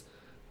interpretations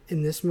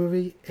in this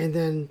movie, and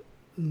then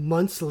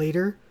months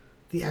later,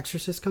 The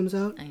Exorcist comes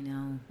out. I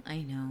know.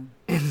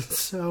 And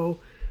so...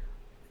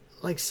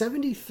 like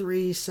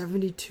 73,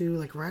 72,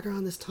 like right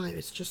around this time,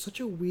 it's just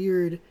such a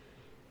weird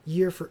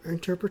year for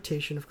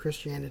interpretation of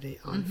Christianity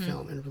on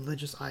film and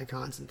religious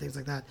icons and things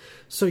like that.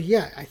 So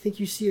yeah, I think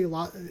you see a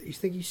lot of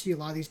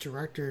these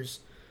directors,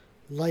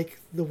 like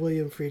the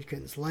William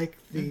Friedkins, like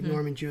the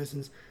Norman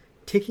Jewisons,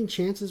 taking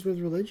chances with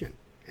religion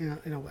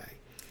in a way.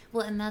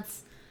 Well, and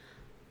that's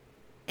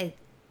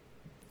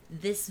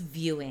this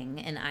viewing,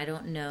 and I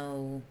don't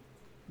know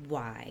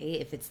why,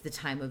 if it's the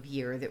time of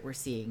year that we're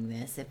seeing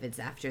this, if it's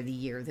after the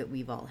year that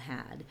we've all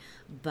had,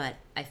 but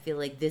I feel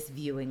like this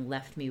viewing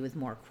left me with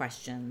more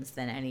questions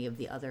than any of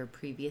the other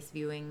previous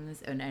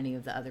viewings and any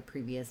of the other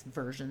previous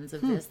versions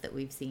of this that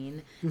we've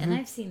seen. And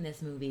I've seen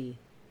this movie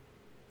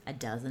a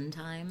dozen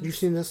times. You've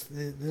seen this,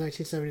 the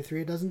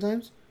 1973, a dozen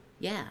times?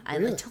 Yeah,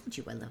 Really? I told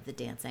you I love the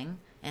dancing,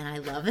 and I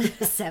love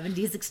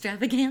 70s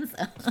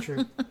extravaganza. That's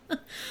true.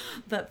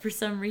 But for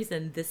some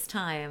reason, this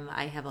time,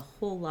 I have a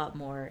whole lot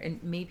more,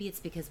 and maybe it's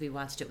because we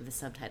watched it with the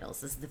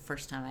subtitles. This is the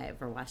first time I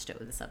ever watched it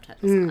with the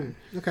subtitles on.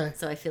 Okay.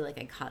 So I feel like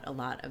I caught a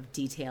lot of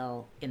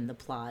detail in the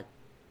plot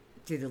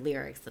through the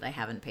lyrics that I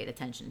haven't paid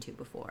attention to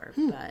before.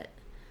 But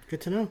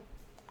Good to know.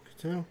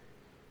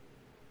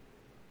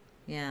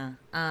 yeah.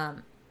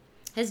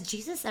 Has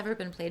Jesus ever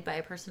been played by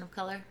a person of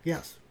color?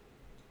 Yes.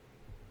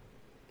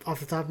 Off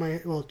the top of my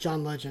head, well,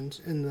 John Legend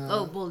in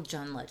the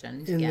John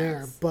Legend in yes.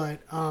 there, but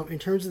in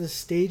terms of the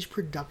stage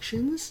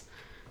productions,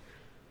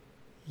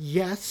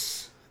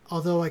 yes.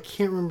 Although I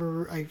can't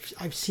remember,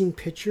 I've seen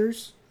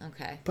pictures,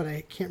 Okay. but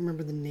I can't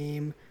remember the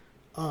name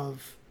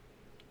of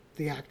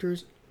the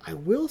actors. I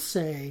will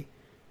say,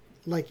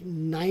 like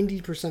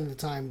 90% of the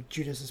time,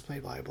 Judas is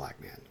played by a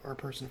black man or a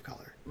person of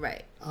color.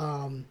 Right.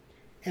 And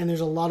there's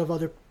a lot of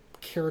other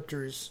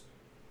characters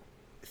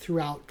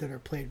throughout that are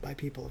played by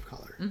people of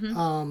color.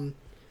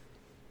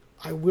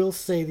 I will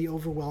say the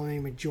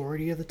overwhelming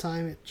majority of the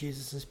time,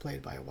 Jesus is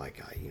played by a white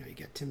guy. You know, you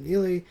get Tim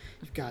Neely,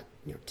 you've got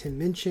Tim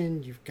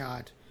Minchin, you've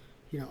got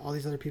all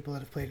these other people that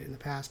have played it in the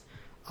past.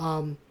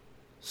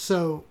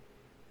 So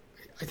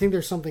I think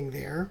there's something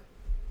there.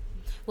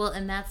 Well,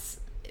 and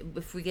that's,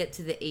 if we get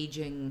to the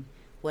aging,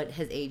 what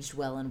has aged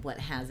well and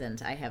what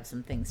hasn't, I have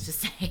some things to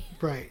say.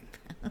 Right.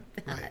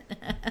 Right.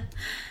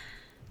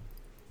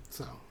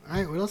 So, all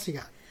right, what else you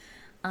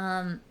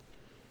got?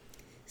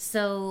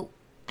 So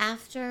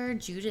after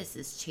Judas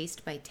is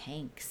chased by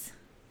tanks,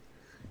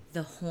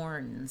 the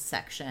horn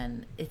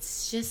section, it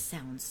just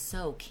sounds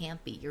so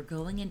campy. You're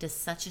going into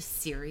such a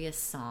serious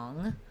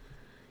song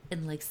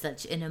and like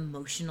such an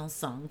emotional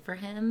song for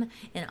him,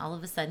 and all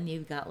of a sudden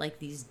you've got like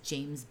these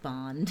James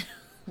Bond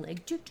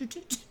like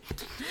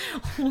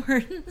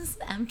horns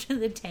after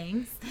the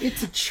tanks.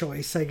 It's a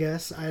choice, I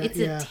guess. It's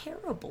a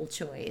terrible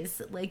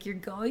choice. Like, you're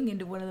going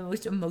into one of the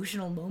most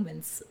emotional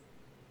moments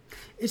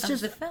it's of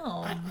just the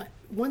film.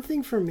 One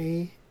thing for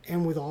me,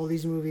 and with all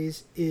these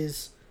movies,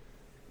 is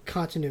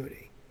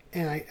continuity.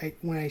 And I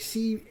when I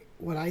see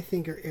what I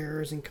think are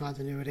errors in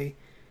continuity,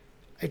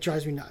 it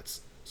drives me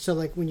nuts. So,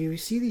 like, when you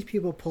see these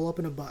people pull up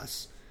in a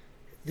bus,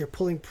 they're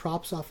pulling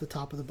props off the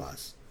top of the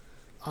bus,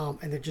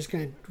 and they're just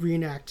going to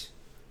reenact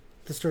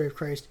the story of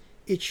Christ.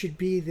 It should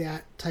be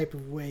that type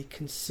of way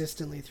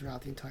consistently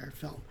throughout the entire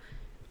film.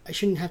 I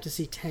shouldn't have to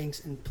see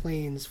tanks and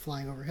planes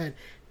flying overhead.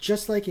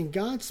 Just like in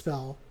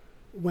Godspell,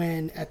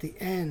 when at the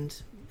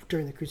end,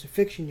 during the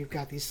crucifixion, you've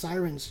got these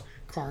sirens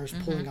cars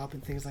pulling up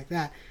and things like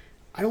that.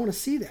 I don't want to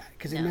see that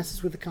because it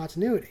messes with the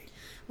continuity.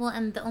 Well,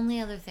 and the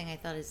only other thing I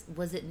thought is,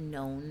 was it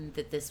known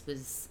that this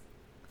was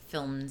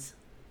filmed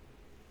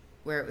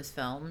where it was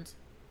filmed?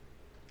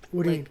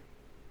 What do you mean?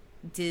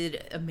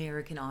 Did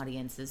American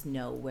audiences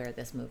know where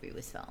this movie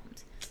was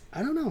filmed?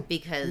 I don't know.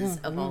 Because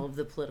of all of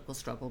the political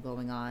struggle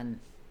going on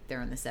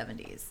there in the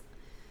 70s.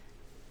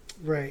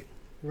 Right.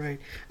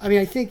 I mean,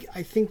 I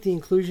think the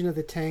inclusion of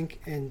the tank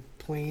and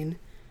plane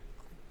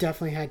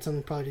definitely had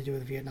something probably to do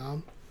with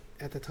Vietnam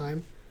at the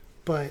time.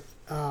 But,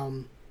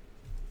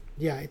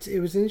 yeah, it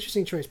was an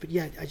interesting choice. But,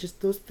 yeah,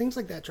 those things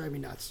like that drive me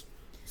nuts.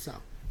 So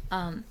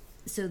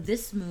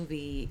this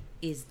movie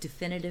is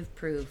definitive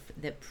proof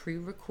that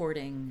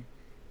pre-recording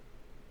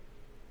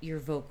your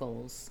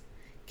vocals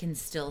can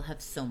still have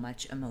so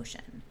much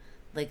emotion.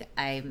 Like,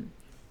 I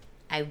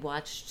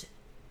watched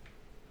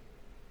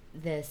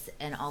this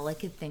and all I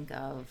could think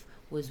of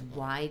was,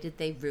 why did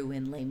they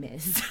ruin Les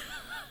Mis?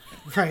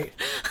 Right.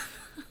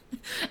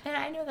 And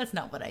I know that's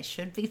not what I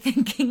should be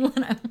thinking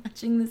when I'm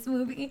watching this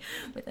movie,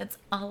 but that's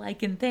all I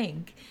can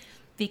think.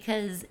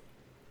 Because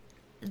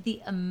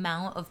the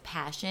amount of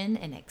passion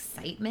and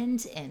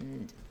excitement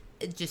and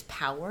just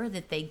power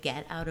that they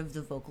get out of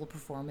the vocal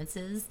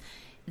performances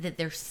that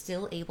they're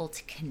still able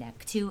to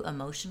connect to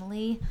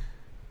emotionally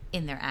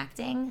in their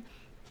acting,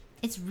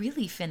 it's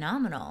really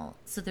phenomenal.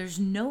 So there's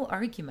no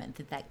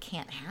argument that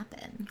can't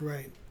happen.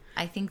 Right.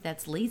 I think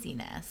that's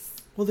laziness.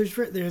 Well,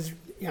 there's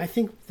I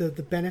think the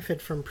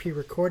benefit from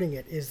pre-recording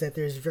it is that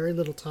there's very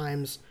little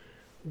times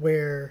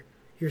where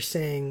you're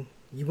saying,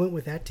 you went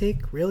with that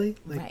take? Really?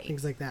 Like, right.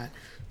 Things like that.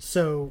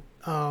 So,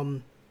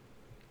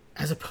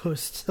 as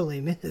opposed to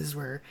Les Mis,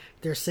 where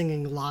they're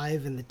singing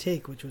live in the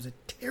take, which was a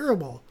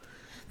terrible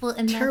Well,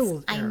 and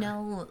terrible I error.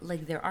 know,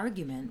 like, their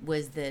argument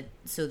was that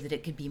so that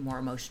it could be more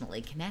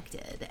emotionally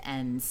connected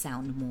and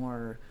sound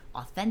more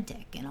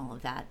authentic and all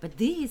of that. But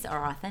these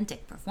are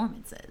authentic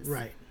performances.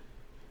 Right.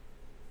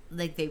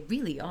 Like, they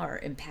really are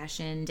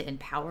impassioned and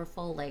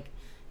powerful. Like,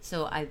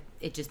 so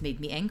it just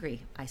made me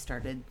angry. I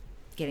started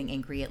getting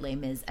angry at Les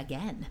Mis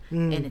again.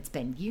 And it's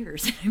been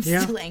years. I'm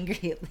still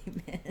angry at Les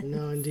Mis.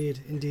 No, indeed,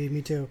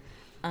 me too.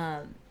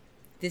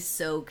 This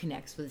so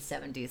connects with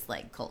 70s,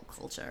 like, cult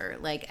culture.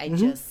 Like, I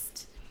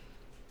just...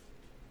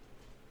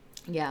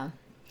 Yeah,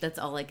 that's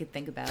all I could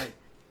think about.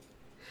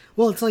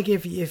 Well, it's like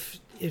if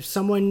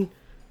someone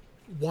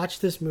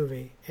watched this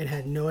movie and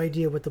had no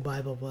idea what the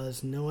Bible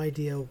was, no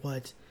idea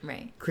what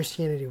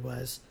Christianity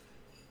was,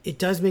 it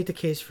does make the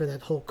case for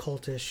that whole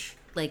cultish.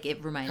 Like,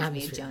 it reminds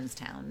atmosphere. me of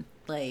Jonestown.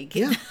 Like,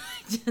 yeah,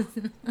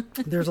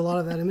 there's a lot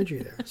of that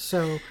imagery there.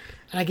 So,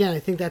 and again, I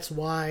think that's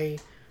why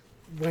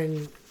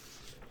when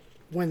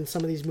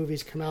some of these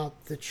movies come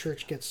out, the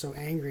church gets so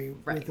angry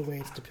with the way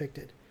it's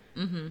depicted.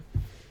 Mm-hmm.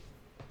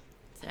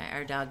 Sorry,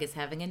 our dog is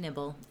having a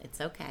nibble. It's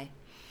okay.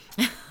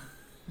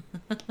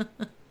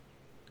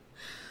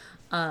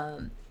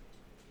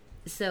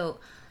 So,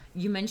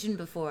 you mentioned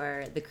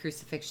before the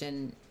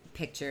crucifixion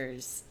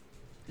pictures.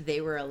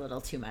 They were a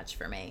little too much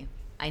for me.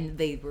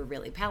 They were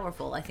really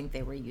powerful. I think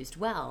they were used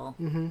well,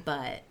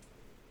 but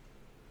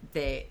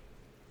they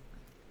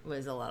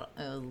was a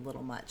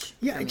little much.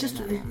 Yeah,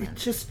 for me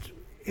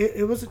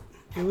it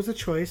was a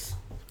choice.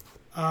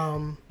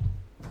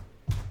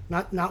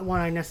 Not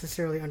one I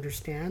necessarily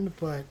understand,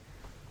 but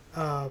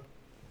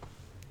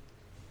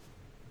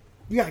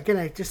yeah, again,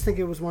 I just think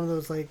it was one of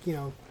those, like, you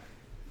know,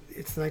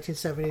 it's the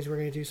 1970s, we're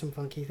going to do some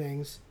funky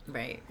things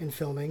in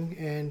filming,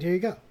 and here you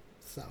go.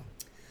 So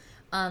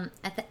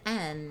at the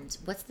end,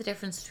 what's the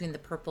difference between the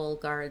purple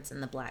guards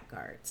and the black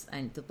guards?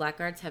 And the black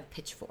guards have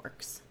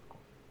pitchforks.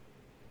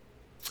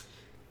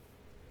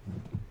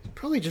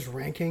 Probably just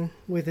ranking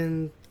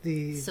within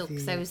the... So,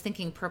 because I was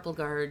thinking purple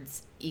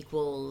guards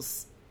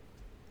equals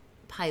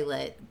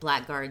Pilate,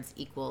 black guards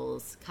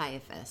equals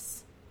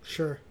Caiaphas.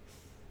 Sure.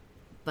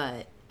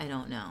 But I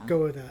don't know.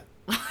 Go with that.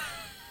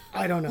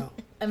 I don't know.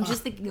 I'm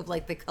just thinking of,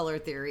 like, the color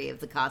theory of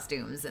the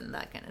costumes and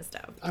that kind of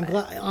stuff.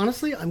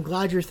 Honestly, I'm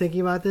glad you're thinking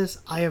about this.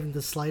 I haven't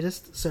the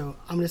slightest, so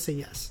I'm going to say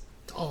yes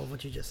to all of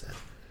what you just said.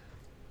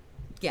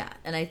 Yeah,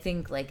 and I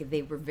think, like,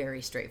 they were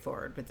very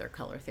straightforward with their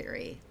color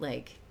theory.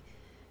 Like,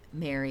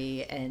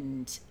 Mary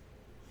and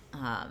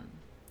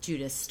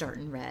Judas start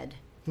in red.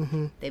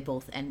 Mm-hmm. They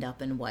both end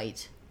up in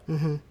white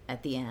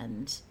at the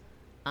end.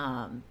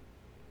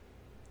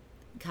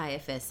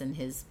 Caiaphas and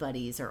his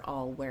buddies are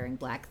all wearing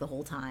black the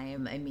whole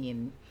time. I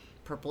mean,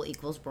 purple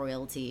equals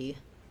royalty.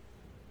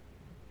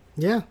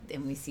 Yeah.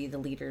 And we see the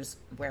leaders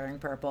wearing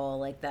purple.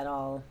 Like, that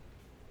all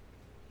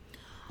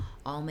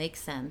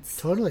makes sense.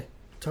 Totally.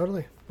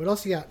 What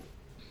else you got?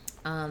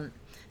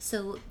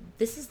 So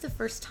this is the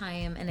first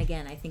time, and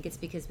again, I think it's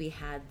because we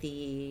had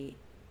the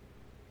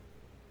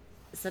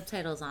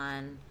subtitles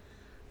on,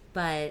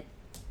 but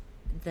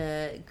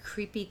the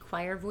creepy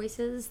choir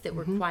voices that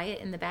were quiet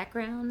in the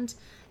background,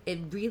 it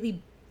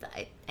really,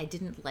 I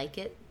didn't like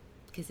it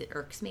because it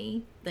irks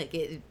me. Like,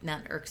 it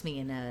not irks me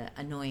in a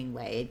annoying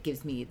way. It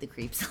gives me the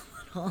creeps a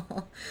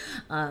little.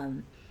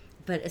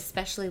 But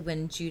especially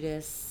when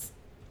Judas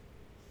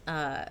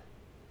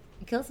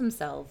kills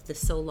himself, the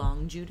so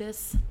long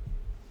Judas.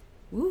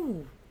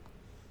 Ooh.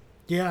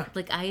 Yeah.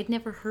 Like, I had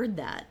never heard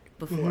that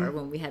before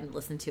when we hadn't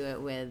listened to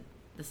it with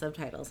the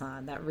subtitles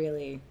on. That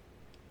really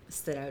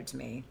stood out to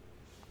me.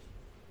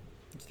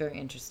 It's very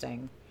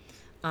interesting.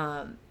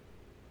 I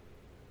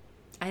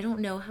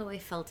don't know how I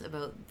felt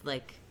about,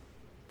 like,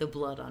 the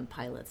blood on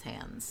Pilate's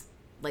hands.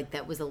 Like,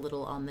 that was a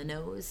little on the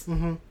nose.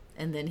 Mm-hmm.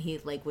 And then he,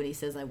 like, when he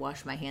says, "I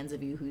wash my hands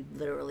of you," who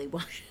literally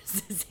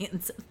washes his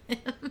hands of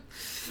him.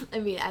 I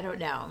mean, I don't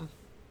know.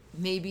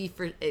 Maybe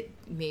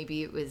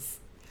it was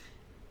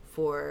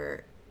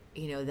for,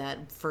 you know,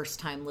 that first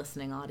time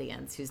listening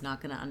audience who's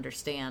not going to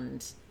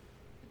understand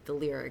the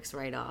lyrics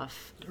right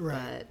off.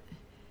 Right.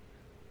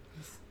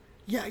 But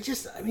yeah,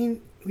 I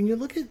mean, when you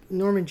look at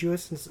Norman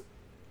Jewison's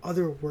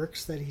other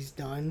works that he's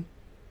done,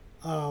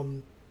 yeah,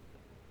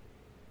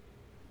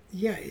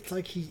 it's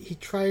like he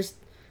tries.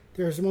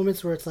 There's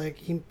moments where it's like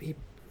he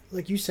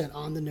like you said,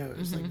 on the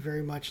nose, like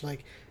very much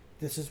like,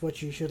 this is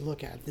what you should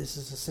look at. This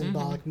is a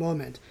symbolic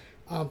moment.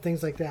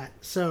 Things like that.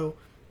 So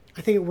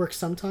I think it works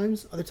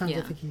sometimes. Other times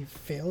I think he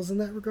fails in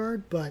that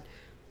regard. But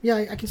yeah,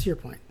 I can see your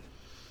point.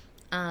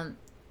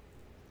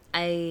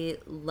 I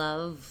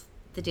love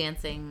the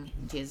dancing,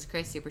 Jesus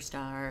Christ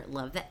Superstar.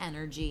 Love the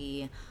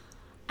energy.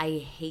 I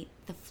hate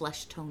the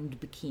flesh-toned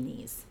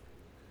bikinis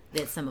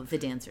that some of the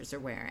dancers are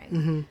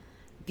wearing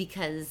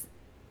because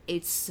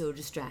it's so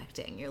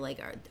distracting. You're like,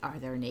 are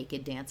there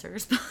naked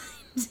dancers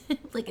behind?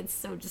 Like, it's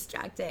so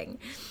distracting.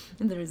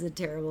 And there's a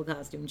terrible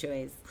costume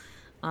choice.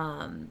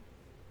 But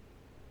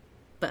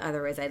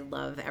otherwise, I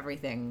love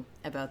everything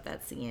about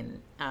that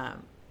scene. I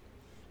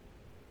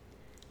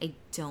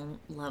don't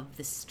love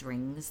the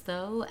strings,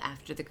 though,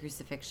 after the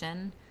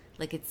crucifixion.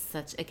 Like, it's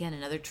such, again,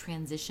 another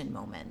transition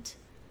moment.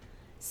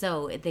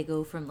 So they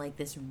go from like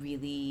this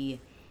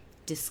really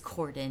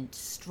discordant,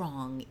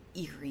 strong,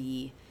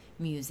 eerie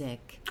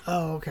music.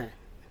 Oh, okay.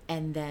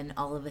 And then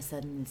all of a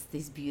sudden it's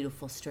these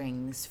beautiful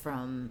strings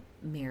from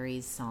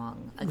Mary's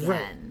song again.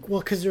 Right. Well,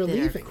 because they're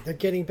leaving. They're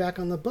getting back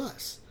on the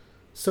bus.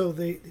 So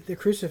the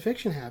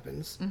crucifixion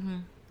happens. Mm-hmm.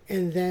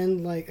 And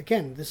then, like,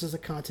 again, this is a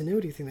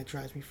continuity thing that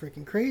drives me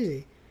freaking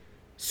crazy.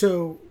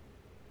 So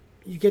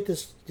you get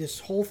this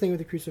whole thing with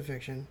the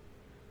crucifixion.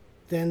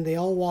 Then they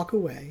all walk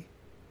away.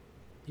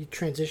 You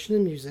transition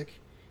to music.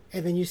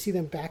 And then you see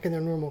them back in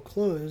their normal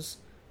clothes.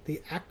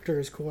 The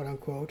actors, quote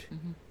unquote,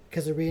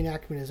 because the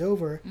reenactment is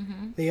over.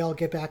 Mm-hmm. They all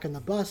get back on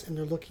the bus and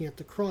they're looking at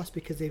the cross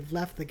because they've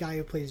left the guy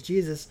who plays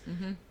Jesus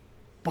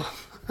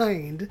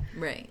behind.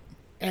 Right.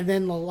 And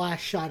then the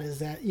last shot is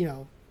that, you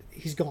know,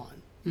 he's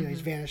gone. You know,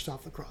 he's vanished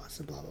off the cross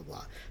and blah, blah,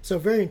 blah. So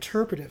very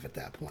interpretive at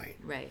that point.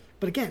 Right.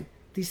 But again,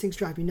 these things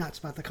drive me nuts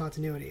about the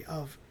continuity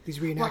of these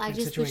reenactment situations. Well, I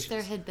just wish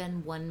there had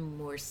been one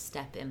more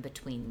step in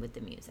between with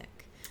the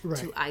music. Right.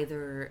 To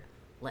either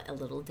let a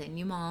little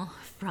denouement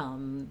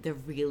from the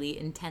really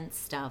intense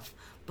stuff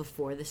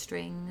before the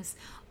strings,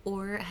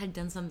 or had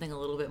done something a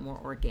little bit more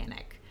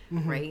organic,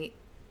 right?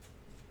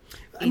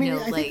 I mean,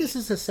 I think this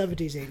is a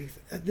 70s,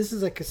 80s. This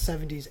is like a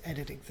 70s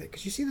editing thing.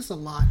 Because you see this a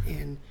lot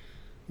in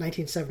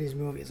 1970s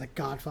movies, like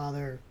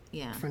Godfather,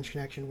 French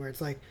Connection, where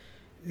it's like,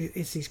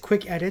 it's these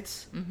quick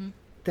edits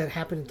that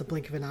happen at the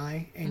blink of an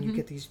eye, and you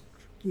get these,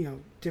 you know,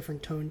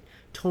 different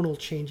tonal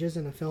changes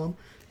in a film.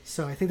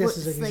 So I think this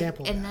is an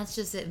example of that. And that's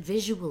just it.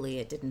 Visually,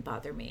 it didn't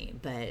bother me,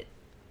 but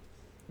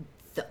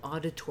the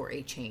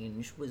auditory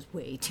change was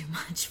way too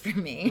much for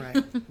me.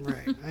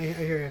 Right. I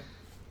hear you.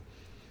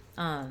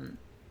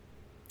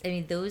 I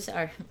mean,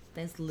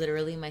 that's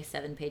literally my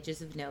 7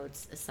 pages of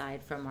notes,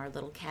 aside from our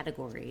little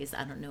categories.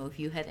 I don't know if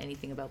you had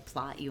anything about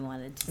plot you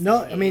wanted to say.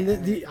 No, I mean,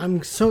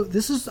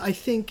 this is, I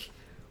think,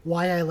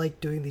 why I like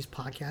doing these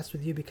podcasts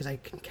with you, because I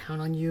can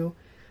count on you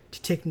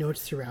to take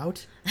notes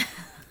throughout,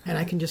 and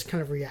I can just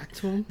kind of react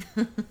to them.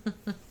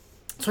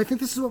 So I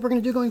think this is what we're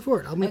going to do going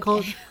forward. I'm going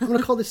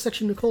to call this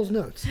section Nicole's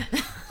Notes.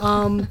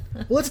 Well,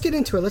 let's get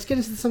into it. Let's get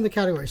into some of the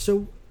categories.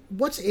 So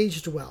what's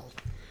aged well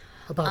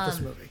about this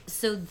movie?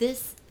 So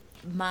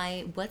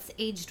what's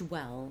aged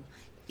well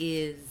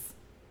is,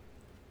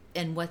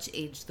 and what's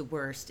aged the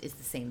worst is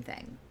the same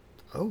thing.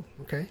 Oh,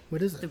 okay.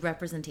 What is it? The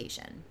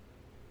representation.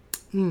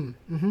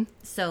 Mm-hmm.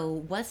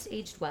 So what's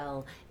aged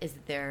well is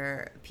that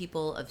they're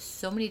people of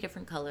so many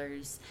different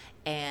colors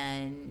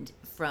and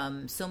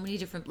from so many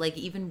different, like,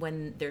 even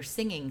when they're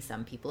singing,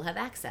 some people have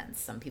accents,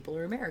 some people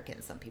are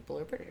American, some people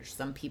are British,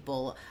 some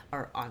people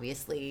are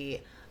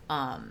obviously,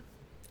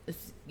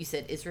 you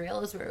said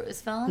Israel is where it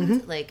was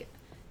filmed, like,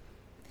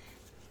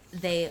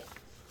 they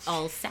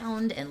all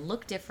sound and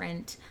look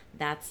different.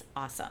 That's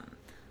awesome.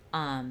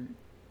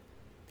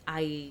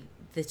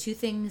 The 2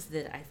 things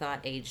that I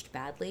thought aged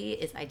badly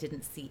is I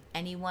didn't see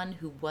anyone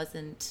who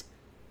wasn't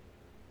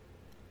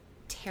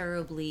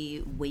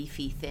terribly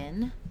wafy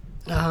thin,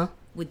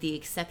 with the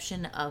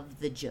exception of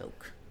the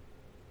joke,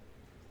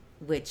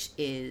 which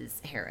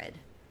is Herod.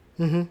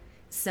 Mm-hmm.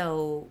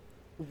 So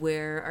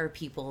where are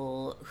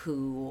people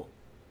who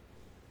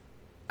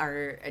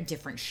are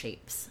different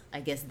shapes?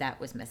 I guess that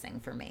was missing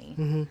for me.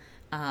 Mm-hmm.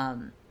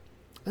 And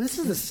this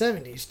is the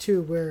 70s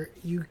too, where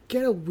you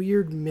get a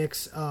weird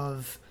mix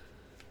of,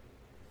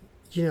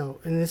 you know,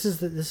 and this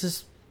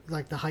is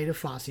like the height of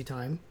Fosse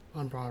time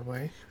on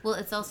Broadway. Well,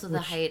 it's also the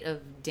height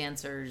of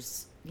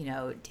dancers, you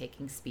know,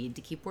 taking speed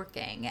to keep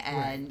working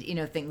and, you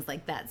know, things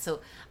like that.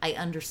 So I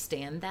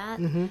understand that,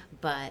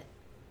 but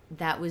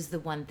that was the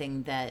one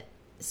thing that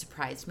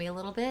surprised me a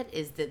little bit,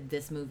 is that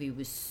this movie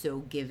was so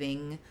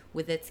giving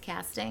with its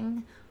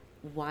casting.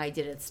 Why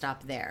did it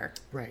stop there?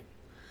 Right.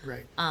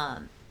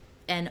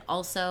 And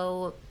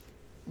also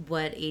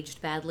what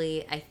aged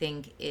badly, I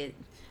think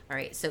all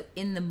right, so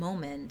in the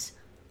moment,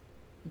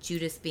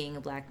 Judas being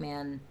a black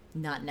man,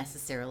 not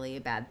necessarily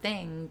a bad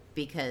thing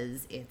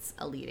because it's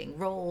a leading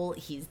role.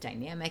 He's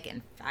dynamic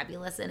and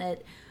fabulous in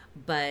it,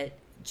 but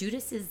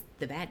Judas is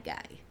the bad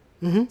guy.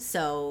 Mm-hmm.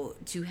 So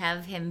to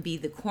have him be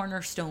the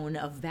cornerstone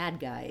of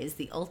bad guys,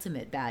 the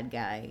ultimate bad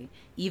guy,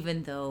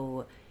 even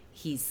though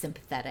he's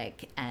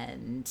sympathetic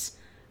and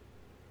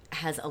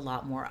has a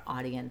lot more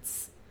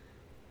audience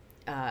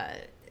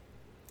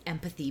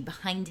empathy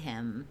behind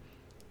him,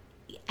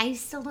 I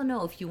still don't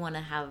know if you want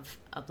to have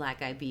a black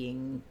guy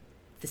being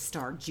the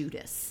star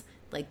Judas.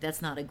 Like,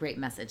 that's not a great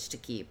message to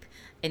keep.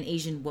 An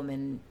Asian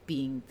woman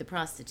being the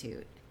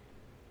prostitute,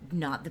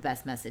 not the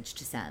best message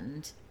to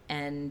send.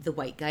 And the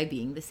white guy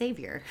being the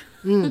savior.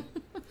 Well,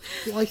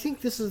 I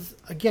think this is,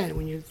 again,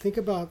 when you think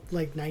about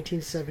like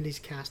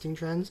 1970s casting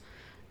trends,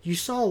 you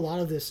saw a lot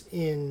of this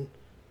in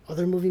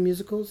other movie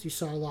musicals. You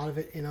saw a lot of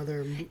it in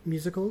other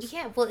musicals.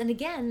 Yeah, well, and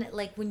again,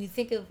 like when you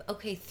think of,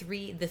 okay,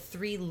 the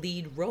three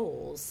lead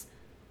roles,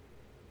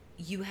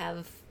 you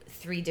have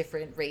 3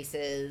 different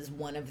races.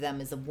 One of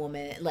them is a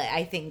woman. Like,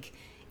 I think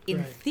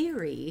in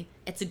theory,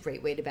 it's a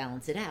great way to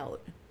balance it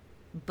out,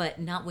 but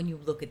not when you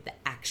look at the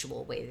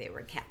actual way they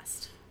were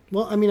cast.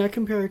 Well, I mean, I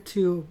compare it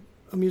to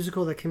a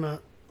musical that came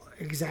out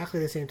exactly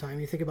the same time.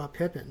 You think about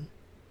Pippin,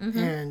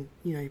 and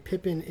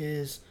Pippin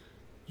is,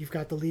 you've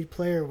got the lead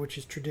player, which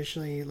is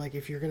traditionally like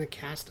if you're going to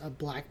cast a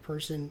black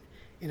person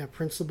in a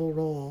principal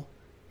role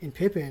in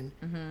Pippin,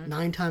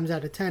 9 times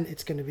out of 10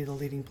 it's going to be the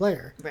leading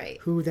player, right?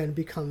 Who then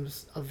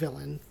becomes a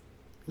villain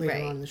later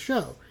right. on in the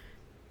show.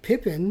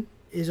 Pippin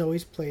is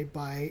always played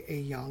by a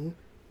young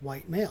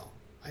white male.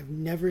 I've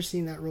never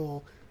seen that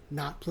role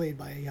not played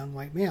by a young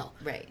white male.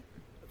 Right.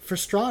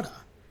 Frustrada,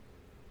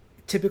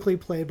 typically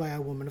played by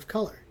a woman of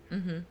color.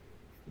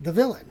 The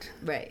villain.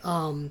 Right.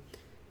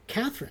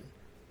 Catherine,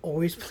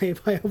 always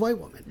played by a white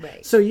woman.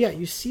 Right. So yeah,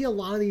 you see a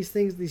lot of these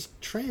things, these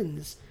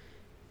trends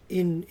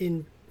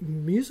in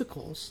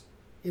musicals,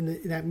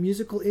 in that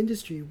musical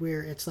industry,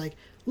 where it's like,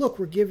 look,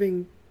 we're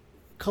giving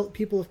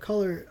people of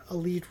color a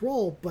lead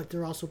role, but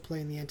they're also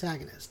playing the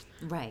antagonist.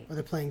 Right. Or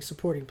they're playing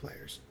supporting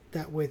players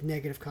that with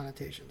negative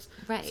connotations.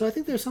 Right. So I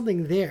think there's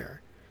something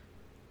there.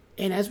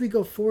 And as we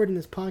go forward in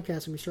this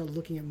podcast and we start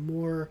looking at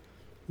more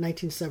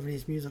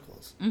 1970s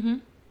musicals,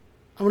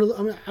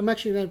 I'm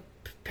actually going to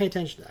pay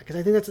attention to that, because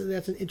I think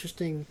that's an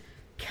interesting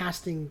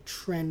casting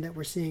trend that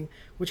we're seeing,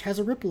 which has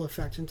a ripple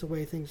effect into the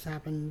way things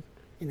happen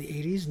in the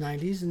 80s,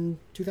 90s, and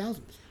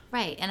 2000s.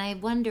 Right. And I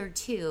wonder,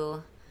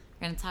 too,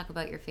 we're going to talk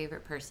about your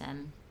favorite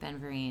person, Ben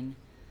Vereen.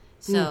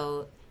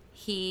 So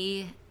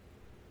he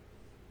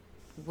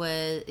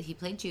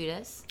played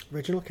Judas.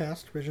 Original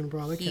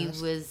Broadway cast. He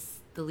was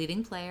the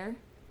leading player.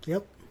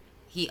 Yep.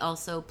 He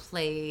also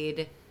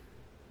played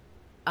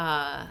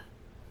a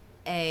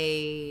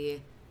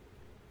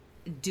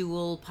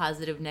dual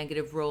positive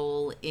negative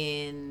role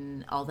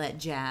in All That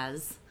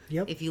Jazz.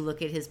 Yep. If you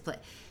look at his play.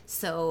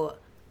 So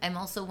I'm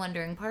also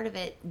wondering, part of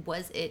it,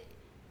 was it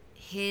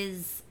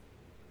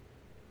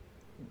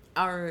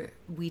are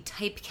we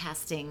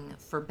typecasting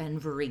for Ben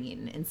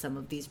Vereen in some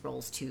of these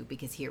roles too,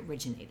 because he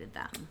originated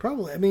them?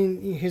 Probably. I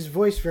mean, his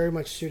voice very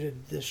much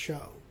suited this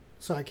show,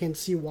 so I can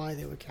see why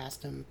they would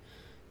cast him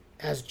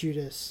as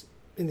Judas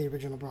in the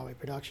original Broadway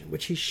production,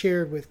 which he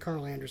shared with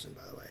Carl Anderson,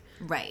 by the way.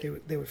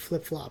 Right. They would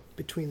flip-flop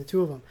between the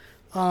two of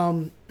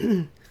them.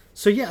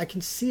 So yeah, I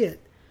can see it.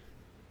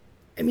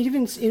 I mean,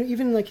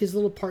 even like his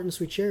little part in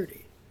Sweet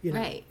Charity,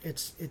 right?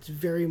 It's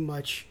very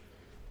much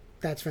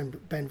that's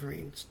Ben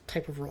Vereen's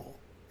type of role,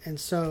 and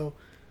so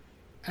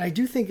I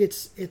do think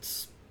it's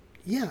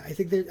I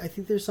think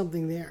there's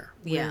something there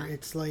where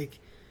it's like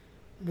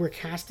we're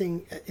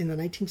casting in the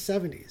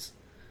 1970s.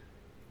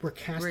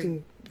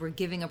 We're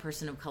giving a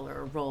person of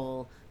color a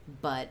role,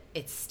 but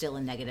it's still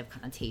a negative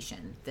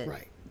connotation that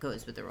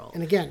goes with the role.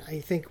 And again, I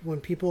think when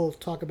people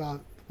talk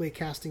about the way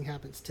casting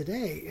happens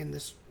today and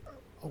this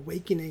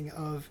awakening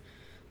of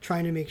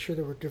trying to make sure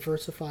that we're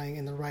diversifying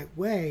in the right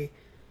way,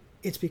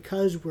 it's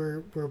because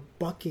we're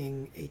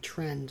bucking a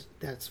trend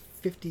that's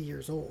 50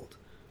 years old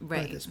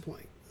at this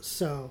point.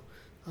 So,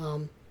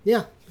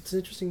 it's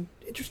an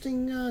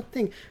interesting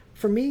thing.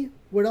 For me,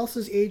 what else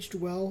has aged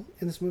well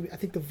in this movie? I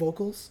think the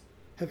vocals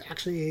have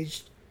actually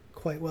aged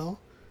quite well.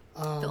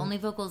 The only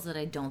vocals that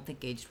I don't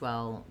think aged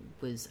well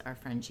was our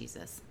friend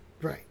Jesus.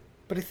 Right.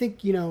 But I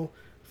think,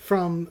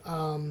 from,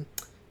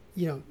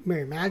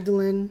 Mary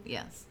Magdalene.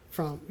 Yes.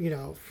 From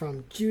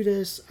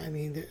Judas. I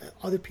mean,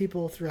 other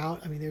people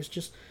throughout. I mean, there's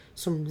just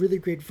some really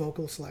great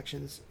vocal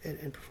selections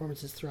and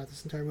performances throughout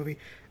this entire movie.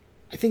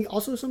 I think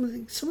also some of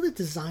the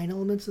design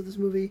elements of this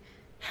movie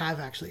have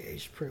actually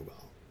aged pretty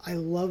well. I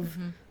love,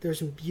 there's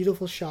some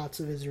beautiful shots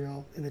of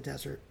Israel in the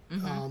desert.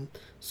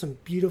 Some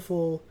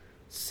beautiful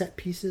set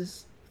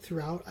pieces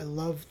throughout. I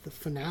love the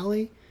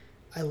finale.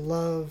 I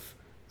love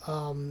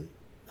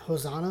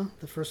Hosanna,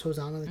 the first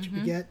Hosanna that you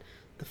could get.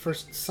 The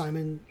first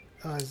Simon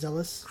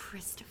Zealous.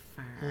 Christopher.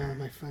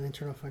 My phone, I didn't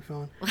turn off my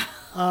phone.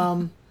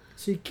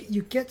 So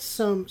you get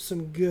some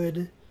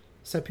good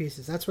set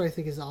pieces. That's what I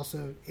think is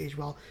also aged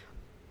well.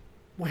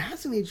 What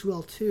hasn't aged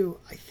well too,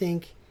 I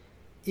think,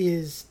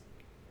 is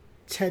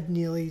Ted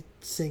Neely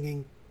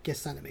singing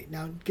Gethsemane.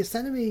 Now,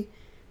 Gethsemane,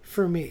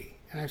 for me,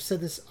 and I've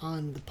said this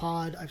on the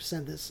pod, I've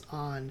said this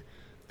on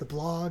the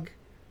blog,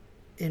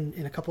 in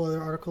a couple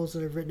other articles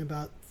that I've written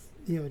about,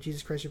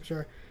 Jesus Christ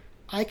Superstar,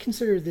 I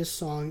consider this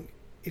song,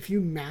 if you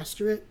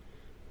master it,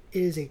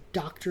 it is a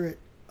doctorate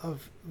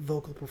of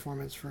vocal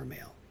performance for a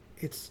male.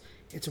 It's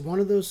one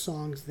of those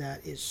songs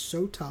that is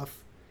so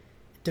tough,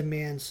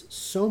 demands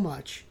so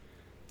much,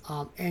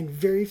 and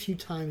very few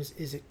times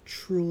is it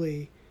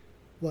truly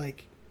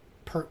like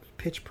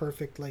pitch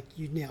perfect, like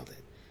you nailed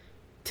it.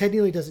 Ted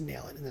Neely doesn't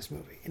nail it in this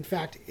movie. In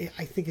fact,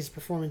 I think his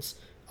performance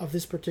of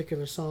this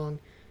particular song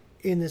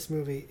in this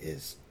movie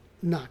is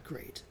not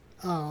great,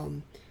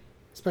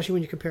 especially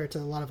when you compare it to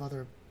a lot of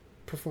other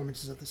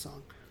performances of the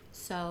song.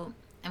 So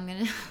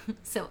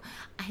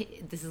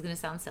this is gonna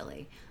sound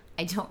silly.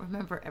 I don't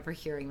remember ever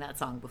hearing that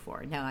song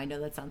before. Now, I know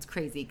that sounds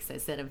crazy because I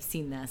said I've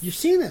seen this. You've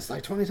seen this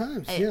like 20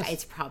 times. Yes.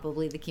 It's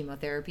probably the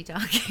chemotherapy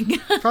talking.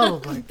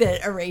 Probably.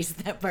 That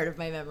erased that part of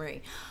my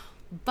memory.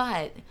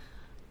 But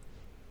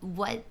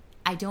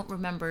I don't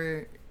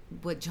remember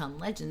what John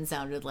Legend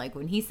sounded like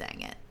when he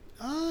sang it.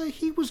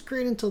 He was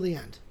great until the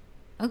end.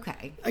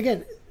 Okay.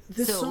 Again,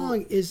 this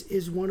song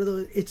is one of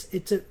those.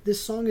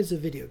 This song is a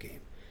video game.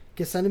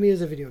 Gethsemane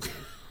is a video game,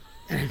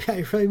 and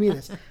I really mean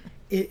this.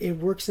 It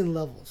works in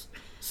levels.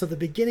 So the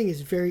beginning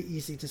is very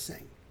easy to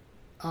sing,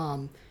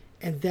 and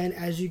then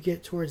as you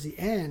get towards the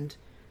end,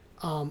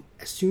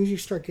 as soon as you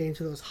start getting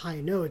to those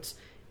high notes,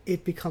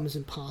 it becomes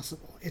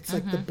impossible. It's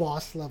like the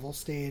boss level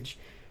stage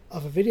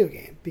of a video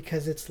game,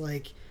 because it's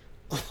like,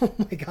 oh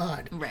my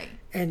god, right?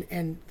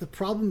 And the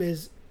problem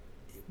is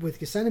with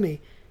Gethsemane,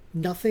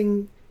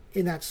 nothing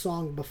in that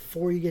song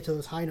before you get to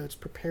those high notes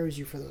prepares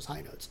you for those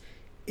high notes.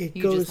 You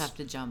just have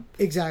to jump.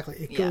 Exactly.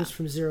 It goes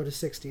from 0 to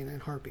 60 in a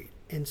heartbeat.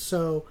 And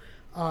so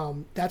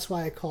that's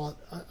why I call it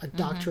a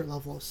doctorate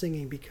level of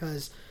singing,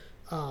 because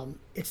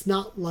it's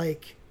not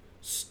like,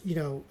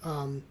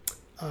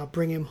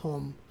 Bring Him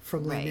Home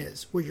from Les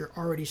Mis, where you're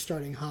already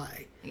starting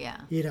high.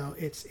 Yeah.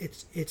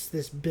 It's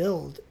this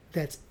build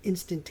that's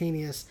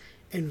instantaneous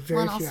and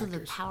very few also actors.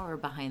 the power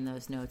behind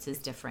those notes is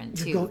different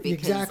too,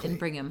 because in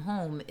Bring Him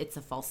Home, it's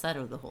a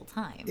falsetto the whole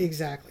time.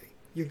 Exactly.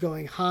 You're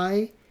going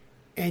high,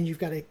 and you've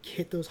got to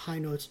hit those high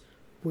notes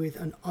with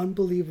an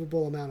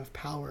unbelievable amount of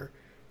power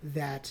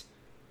that,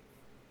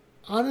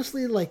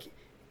 honestly,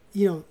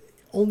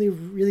 only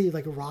really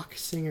rock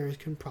singers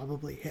can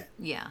probably hit.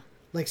 Yeah.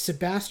 Like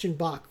Sebastian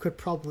Bach could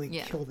probably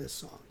kill this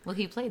song. Well,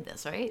 he played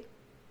this, right?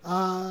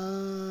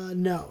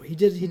 No, he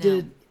did. He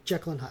did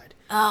Jekyll and Hyde.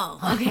 Oh,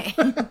 okay.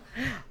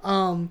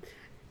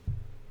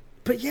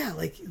 But yeah,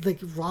 like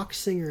rock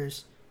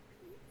singers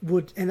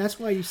would, and that's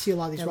why you see a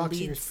lot of these rock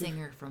singers. The lead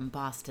singer from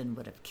Boston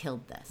would have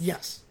killed this.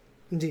 Yes,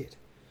 indeed.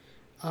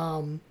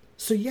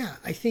 So yeah,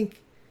 I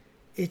think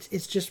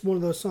it's just one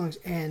of those songs,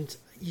 and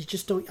you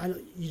just don't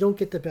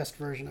get the best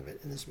version of it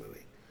in this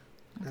movie.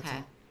 That's okay.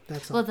 all.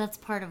 That's all. Well, that's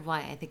part of why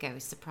I think I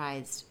was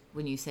surprised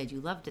when you said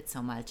you loved it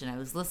so much, and I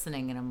was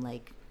listening, and I'm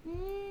like, meh.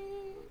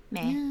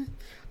 Yeah.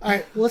 All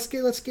right, let's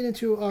get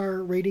into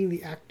our rating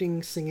the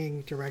acting,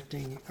 singing,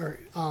 directing, or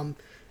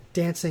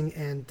dancing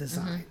and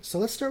design. So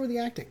let's start with the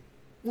acting.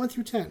 1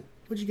 through 10.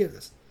 What'd you give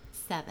this?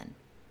 7.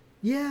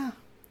 Yeah.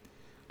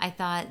 I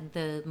thought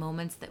the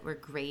moments that were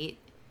great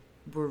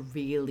were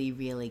really,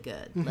 really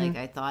good. Mm-hmm. Like,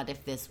 I thought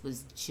if this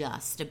was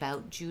just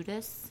about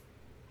Judas.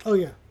 Oh,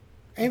 yeah.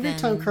 Every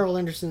time Carl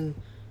Anderson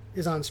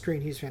is on screen,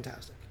 he's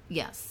fantastic.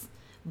 Yes.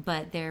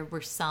 But there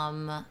were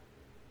some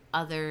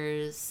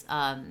others,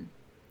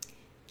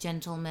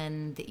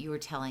 gentlemen that you were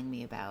telling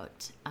me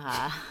about.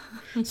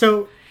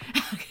 So,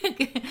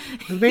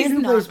 the man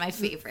who plays my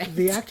favorite.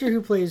 The actor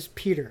who plays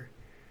Peter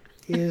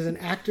is an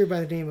actor by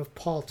the name of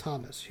Paul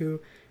Thomas, who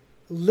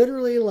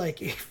literally,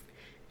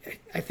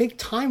 I think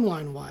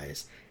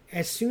timeline-wise,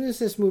 as soon as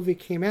this movie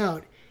came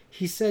out,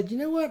 he said, you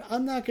know what,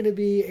 I'm not going to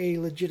be a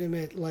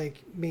legitimate,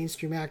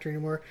 mainstream actor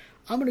anymore.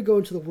 I'm going to go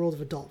into the world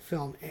of adult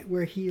film,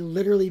 where he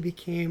literally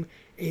became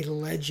a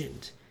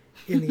legend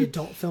in the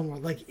adult film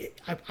world.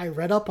 I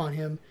read up on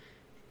him.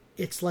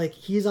 It's like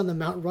he's on the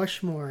Mount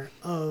Rushmore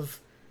of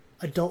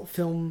adult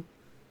film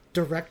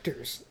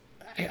directors,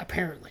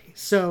 apparently.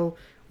 So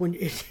when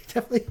it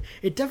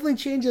definitely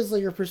changes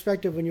your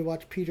perspective when you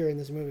watch Peter in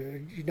this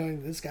movie. You know,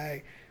 this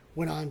guy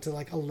went on to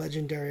a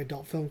legendary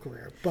adult film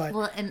career.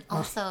 But and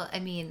also, I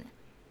mean,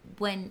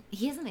 when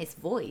he has a nice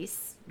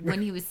voice,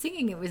 when he was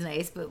singing, it was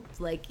nice, but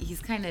he's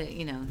kind of,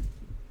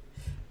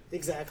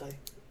 Exactly.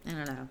 I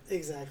don't know.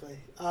 Exactly.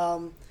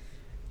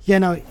 Yeah,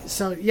 no.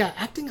 So yeah,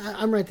 acting.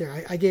 I'm right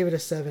there. I gave it a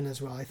 7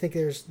 as well. I think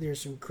there's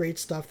some great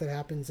stuff that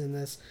happens in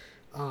this,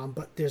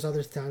 but there's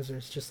other times where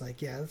it's just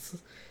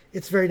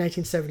it's very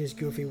 1970s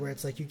goofy, where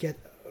it's you get,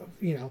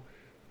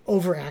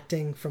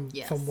 overacting from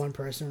one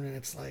person, and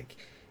it's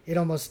it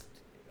almost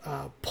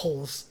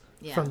pulls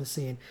from the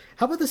scene.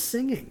 How about the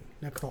singing,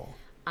 Nicole?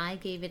 I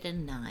gave it a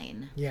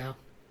 9. Yeah.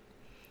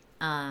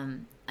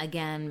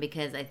 Again,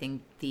 because I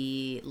think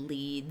the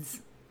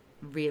leads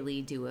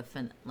really do a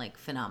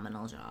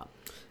phenomenal job.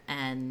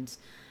 And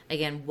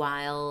again,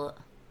 while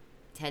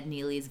Ted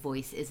Neely's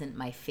voice isn't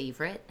my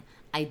favorite,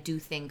 I do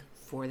think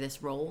for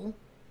this role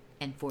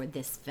and for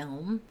this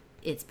film,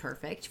 it's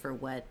perfect for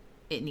what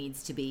it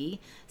needs to be.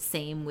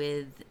 Same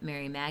with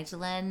Mary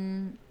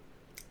Magdalene.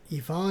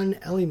 Yvonne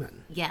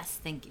Elliman. Yes,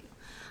 thank you.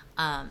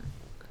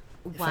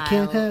 If I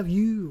can't have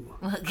you.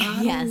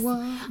 Yes,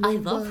 I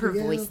love her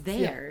voice else.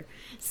 there.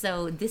 Yeah.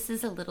 So this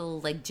is a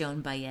little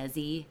Joan Baez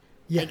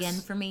again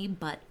for me,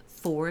 but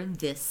for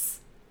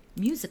this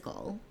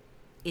musical,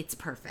 it's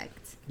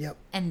perfect. Yep.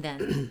 And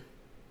then,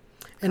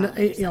 and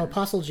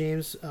Apostle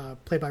James,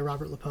 played by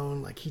Robert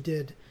Lapone, he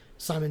did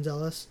Simon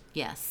Zellis.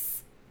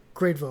 Yes.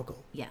 Great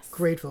vocal. Yes.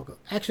 Great vocal.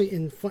 Actually,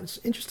 what's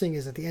interesting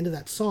is at the end of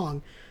that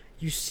song,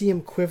 you see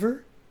him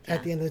quiver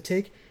at the end of the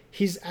take.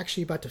 He's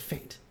actually about to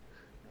faint.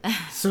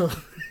 So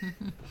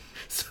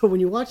when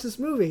you watch this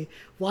movie,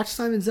 watch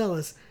Simon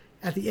Zellis.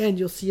 At the end,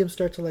 you'll see him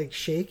start to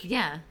shake.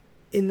 Yeah.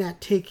 In that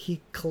take,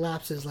 he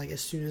collapses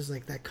as soon as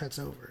that cuts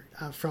over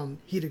from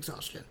heat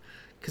exhaustion,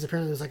 because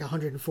apparently it was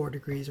 104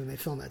 degrees when they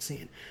filmed that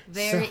scene.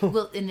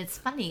 Well, and it's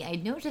funny. I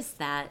noticed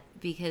that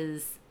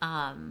because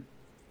on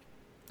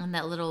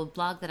that little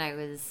blog that I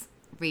was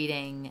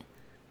reading,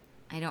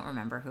 I don't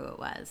remember who it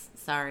was.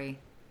 Sorry.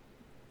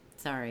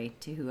 Sorry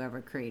to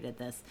whoever created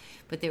this.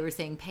 But they were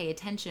saying pay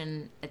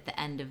attention at the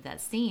end of that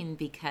scene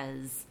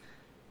because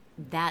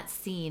that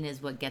scene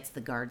is what gets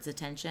the guards'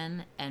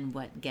 attention and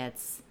what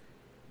gets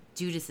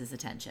Judas's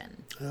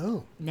attention.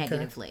 Oh.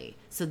 Negatively. Okay.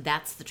 So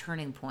that's the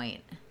turning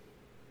point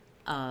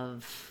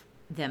of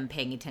them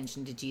paying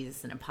attention to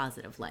Jesus in a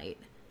positive light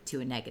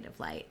to a negative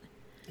light.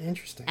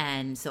 Interesting.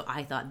 And so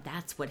I thought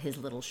that's what his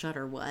little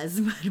shudder was,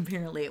 but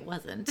apparently it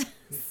wasn't.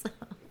 So.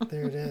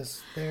 There it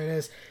is. There it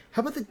is.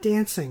 How about the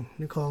dancing,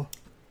 Nicole?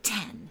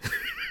 10.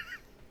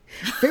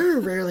 Very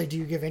rarely do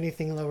you give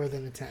anything lower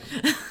than a 10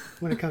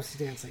 when it comes to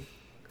dancing.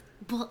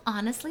 Well,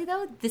 honestly,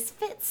 though, this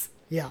fits.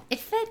 Yeah. It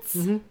fits.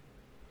 Mm-hmm.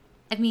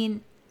 I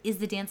mean, is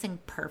the dancing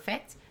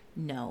perfect?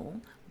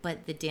 No.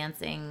 But the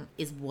dancing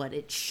is what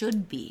it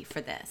should be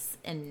for this.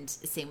 And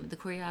same with the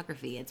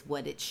choreography. It's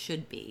what it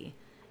should be.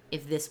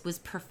 If this was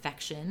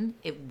perfection,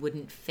 it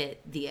wouldn't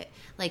fit the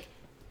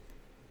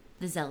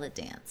Zealot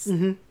dance.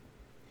 Mm-hmm.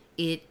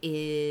 It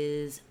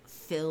is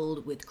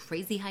filled with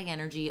crazy high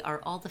energy.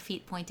 Are all the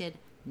feet pointed?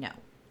 No.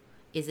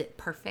 Is it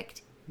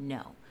perfect?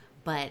 No.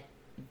 But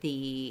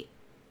the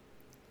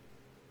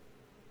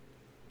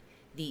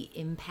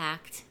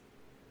impact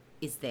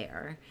is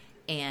there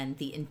and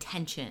the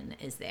intention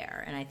is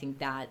there. And I think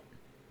that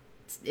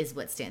is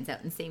what stands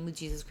out. And same with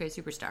Jesus Christ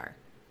Superstar.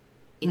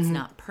 It's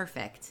not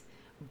perfect,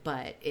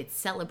 but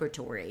it's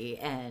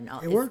celebratory and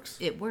it works.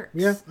 It works.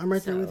 Yeah, I'm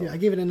right there with you. I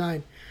gave it a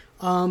 9.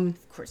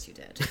 Of course you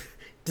did.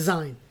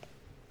 Design.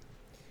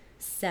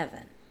 7.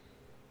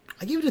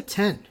 I gave it a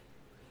 10.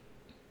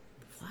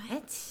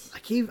 What?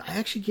 I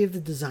actually gave the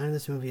design of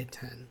this movie a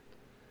 10.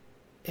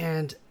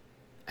 And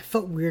I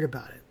felt weird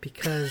about it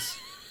because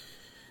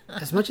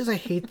as much as I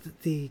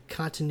hate the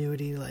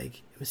continuity,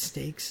 like,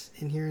 mistakes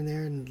in here and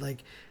there and,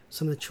 like,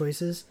 some of the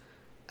choices,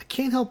 I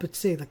can't help but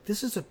say, like,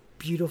 this is a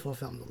beautiful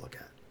film to look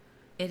at.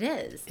 It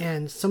is.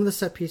 And some of the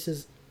set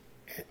pieces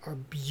are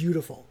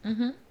beautiful.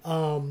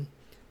 Mm-hmm.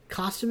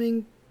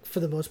 Costuming, for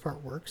the most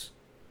part, works.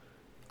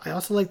 I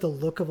also like the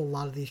look of a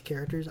lot of these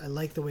characters. I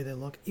like the way they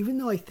look. Even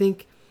though I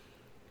think,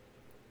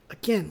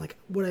 again, like,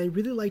 what I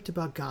really liked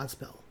about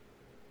Godspell,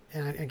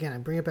 and I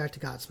bring it back to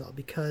Godspell,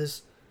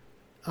 because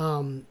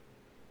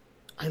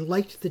I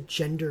liked the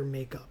gender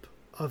makeup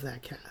of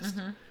that cast,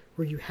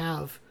 where you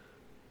have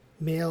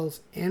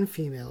males and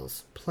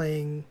females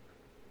playing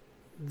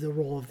the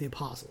role of the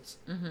apostles.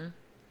 Mm-hmm.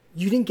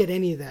 You didn't get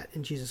any of that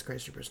in Jesus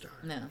Christ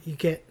Superstar. No. You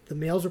get the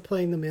males are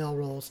playing the male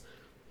roles,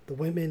 the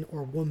women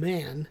or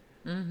woman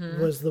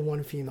was the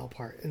one female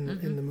part in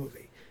the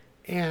movie,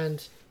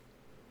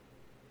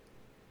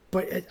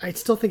 but I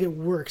still think it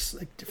works.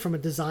 Like, from a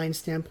design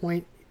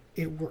standpoint,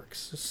 it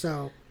works.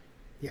 So,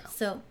 yeah.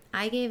 So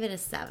I gave it a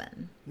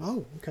 7.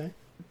 Oh, okay.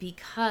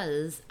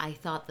 Because I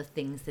thought the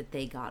things that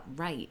they got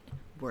right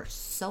were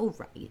so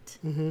right.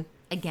 Mm-hmm.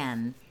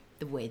 Again,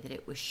 the way that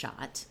it was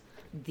shot,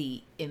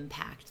 the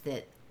impact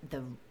that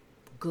the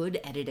good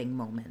editing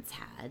moments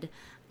had,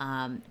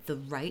 the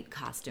right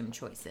costume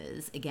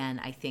choices.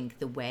 Again, I think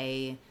the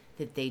way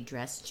that they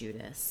dressed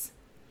Judas,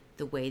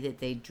 the way that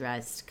they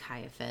dressed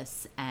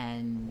Caiaphas,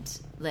 and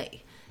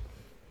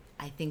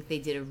I think they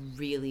did a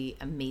really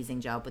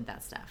amazing job with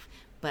that stuff.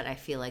 But I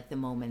feel like the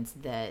moments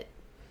that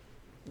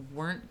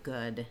weren't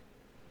good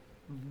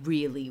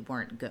really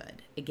weren't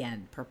good.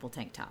 Again, purple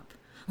tank top.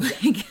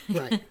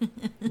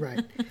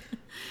 Right.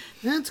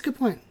 That's a good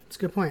point.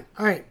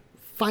 All right,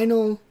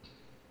 final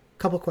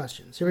couple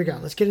questions. Here we go.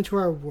 Let's get into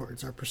our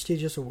awards, our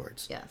prestigious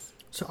awards. Yes.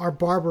 So our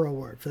Barbara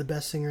Award for the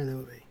best singer in the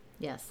movie.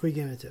 Yes. Who are you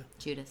giving it to?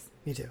 Judas.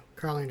 Me too.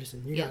 Carl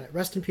Anderson. You got it.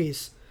 Rest in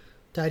peace.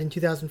 Died in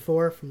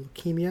 2004 from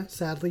leukemia,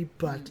 sadly,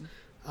 but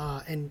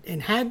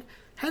and had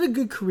a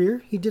good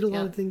career. He did a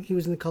lot of things. He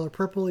was in The Color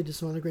Purple. He did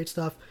some other great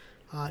stuff.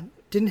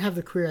 Didn't have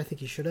the career I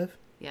think he should have.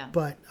 Yeah.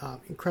 But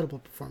incredible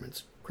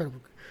performance.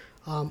 Incredible.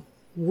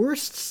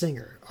 Worst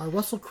singer. Our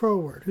Russell Crowe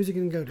Award. Who's it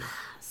going to go to?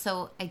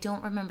 So I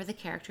don't remember the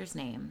character's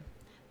name,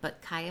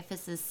 but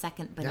Caiaphas's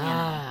second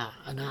banana.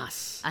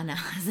 Anas.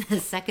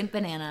 His second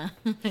banana.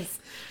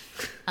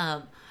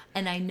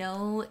 And I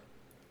know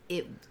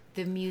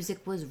the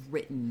music was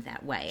written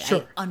that way.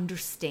 Sure. I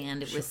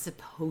understand it was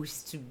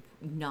supposed to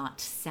not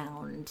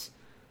sound...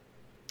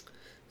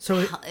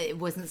 So it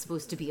wasn't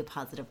supposed to be a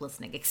positive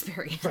listening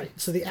experience. Right.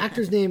 So the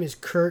actor's name is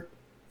Kurt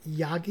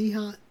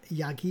Yagian.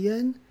 I can't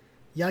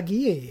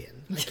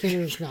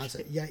even pronounce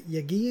it.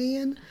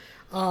 Yagian.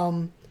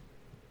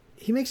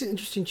 He makes an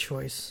interesting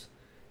choice.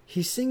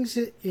 He sings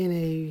it in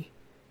a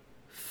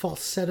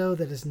falsetto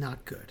that is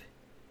not good.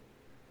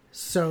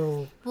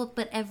 So... Well,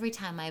 but every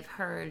time I've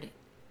heard...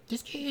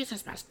 This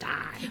Jesus must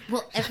die.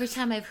 Well, every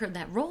time I've heard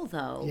that role,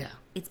 though,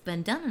 it's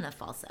been done in a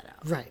falsetto.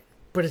 Right.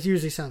 But it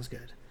usually sounds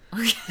good.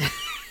 Okay.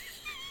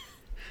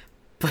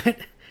 But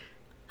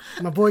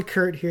my boy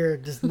Kurt here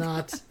does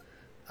not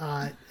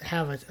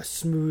have a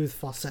smooth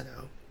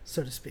falsetto,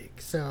 so to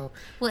speak. So...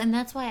 Well, and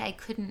that's why I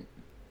couldn't...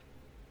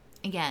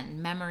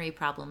 Again, memory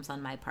problems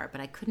on my part,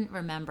 but I couldn't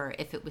remember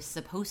if it was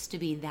supposed to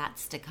be that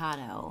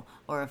staccato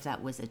or if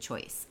that was a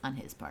choice on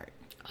his part.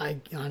 I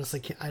honestly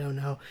can't, I don't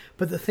know.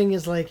 But the thing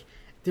is, like,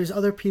 there's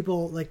other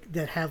people like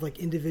that have like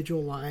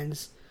individual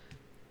lines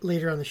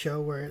later on the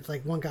show where it's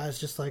like one guy's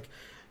just like,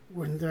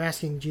 when they're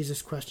asking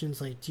Jesus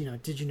questions like, you know,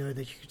 did you know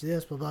that you could do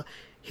this, blah blah,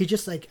 he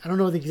just like, I don't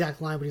know the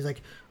exact line, but he's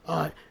like,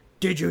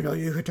 did you know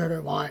you could turn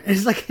it on? And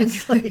it's like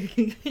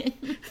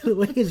the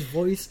way his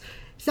voice,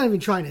 he's not even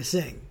trying to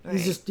sing. Right.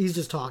 He's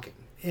just talking.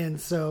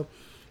 And so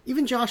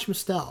even Josh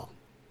Mostel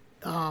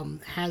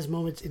has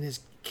moments in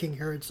his King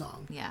Herod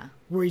song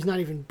where he's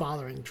not even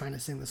bothering trying to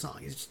sing the song.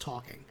 He's just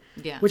talking.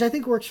 Yeah. Which I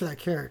think works for that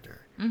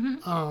character.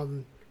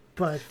 Mm-hmm.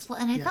 But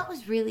and I thought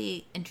was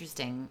really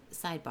interesting,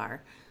 sidebar,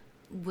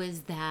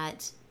 was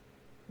that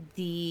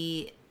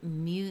the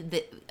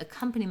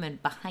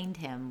accompaniment behind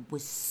him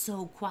was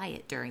so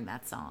quiet during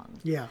that song.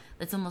 Yeah.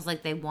 It's almost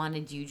like they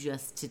wanted you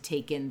just to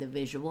take in the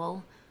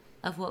visual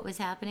of what was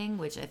happening,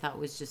 which I thought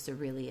was just a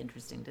really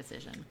interesting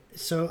decision.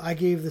 So I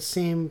gave the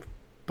same,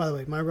 by the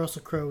way, my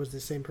Russell Crowe was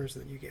the same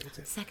person that you gave it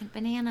to. Second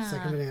banana,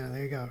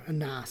 there you go.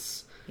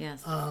 Anas.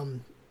 Yes.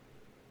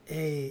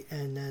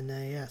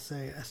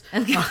 A-N-N-A-S-A-S.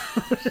 Okay.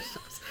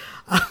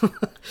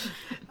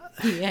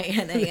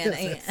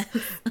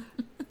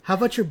 How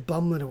about your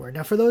Bumlet Award?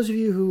 Now, for those of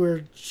you who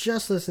are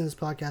just listening to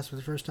this podcast for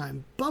the first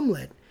time,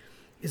 Bumlet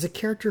is a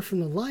character from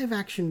the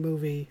live-action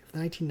movie of the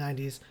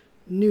 1990s,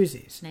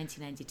 Newsies.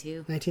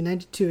 1992.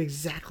 1992,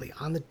 exactly,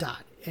 on the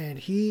dot. And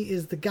he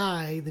is the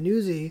guy, the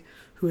newsie,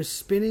 who is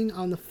spinning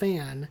on the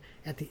fan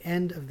at the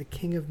end of the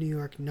King of New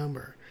York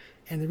number.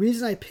 And the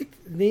reason I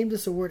named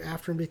this award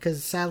after him,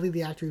 because sadly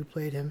the actor who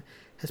played him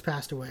has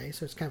passed away,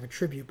 so it's kind of a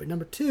tribute. But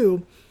number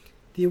two,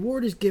 the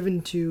award is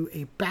given to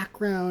a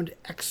background,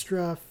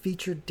 extra,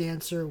 featured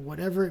dancer,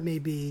 whatever it may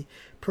be,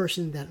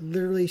 person that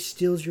literally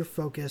steals your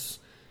focus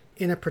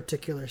in a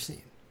particular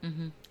scene.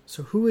 Mm-hmm.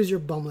 So who is your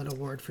Bumlet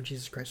Award for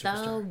Jesus Christ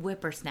Superstar? The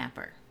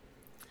whippersnapper.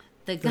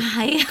 The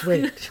guy...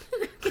 Wait.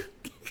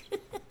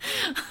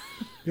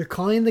 You're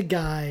calling the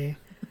guy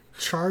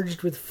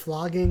charged with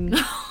flogging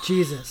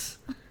Jesus.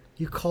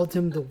 You called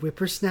him the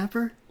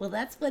whippersnapper? Well,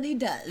 that's what he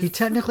does. He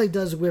technically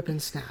does whip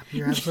and snap.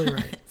 You're absolutely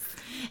right.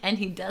 And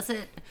he does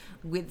it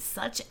with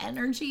such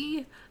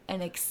energy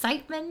and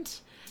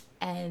excitement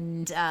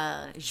and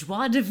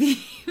joie de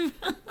vivre.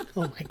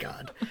 Oh my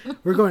God.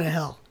 We're going to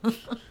hell.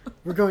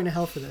 We're going to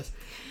hell for this.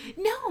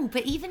 No,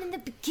 but even in the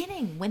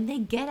beginning, when they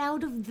get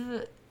out of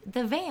the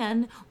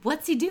van,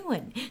 what's he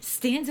doing?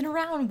 Standing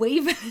around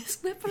waving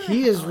his whip around.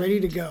 He is ready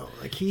to go.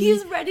 Like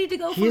he's ready to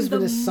go from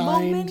the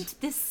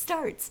moment this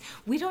starts.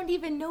 We don't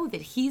even know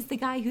that he's the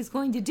guy who's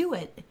going to do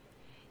it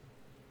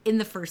in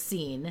the first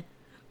scene.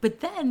 But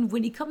then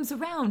when he comes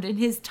around and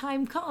his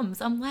time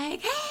comes, I'm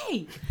like,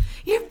 hey,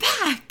 you're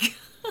back.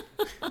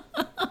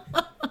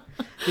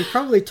 They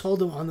probably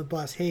told him on the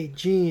bus, hey,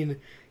 Gene,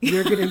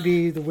 you're going to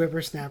be the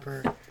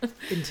whippersnapper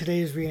in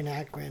today's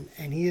reenactment.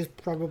 And he is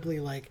probably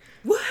like,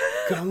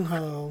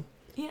 gung-ho.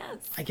 Yes.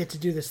 I get to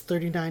do this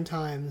 39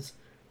 times.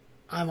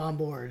 I'm on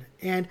board.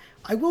 And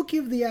I will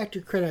give the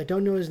actor credit. I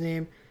don't know his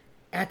name.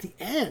 At the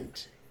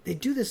end, they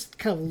do this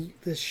kind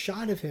of this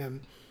shot of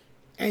him.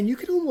 And you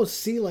can almost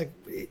see like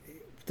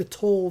the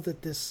toll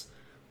that this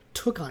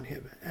took on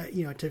him,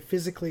 to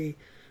physically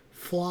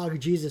flog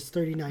Jesus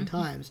 39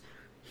 times.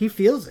 He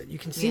feels it. You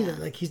can see that,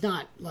 like, he's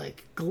not,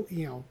 like,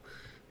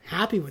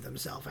 happy with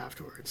himself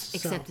afterwards.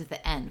 Except at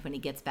the end, when he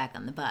gets back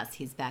on the bus,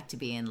 he's back to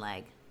being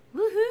like,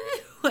 woohoo,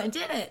 I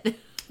did it.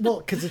 Well,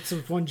 because it's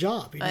one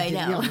job. I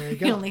know. There you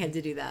go. He only had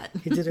to do that.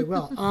 He did it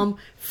well.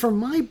 For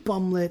my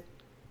Bumlet,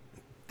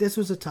 this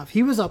was a tough.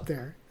 He was up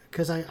there,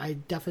 because I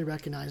definitely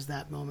recognized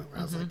that moment where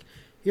I was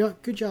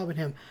like, good job on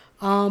him.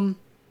 I'm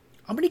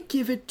going to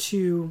give it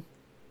to...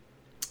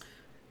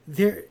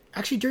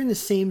 Actually, during the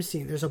same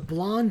scene, there's a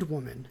blonde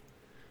woman.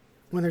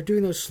 When they're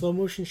doing those slow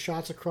motion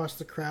shots across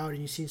the crowd,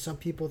 and you see some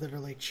people that are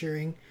like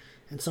cheering,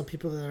 and some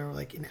people that are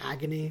like in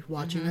agony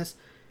watching this.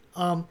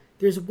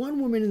 There's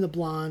one woman in the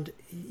blonde.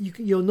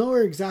 You'll know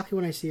her exactly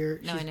when I see her.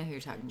 No, I know who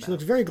you're talking about. She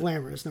looks very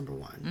glamorous. Number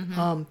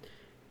one.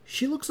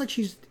 She looks like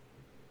she's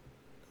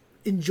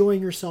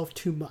enjoying herself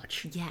too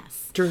much.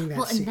 Yes. During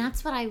that scene. And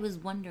that's what I was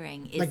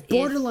wondering. Like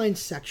borderline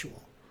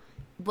sexual.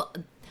 Well,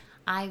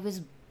 I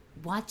was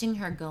watching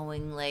her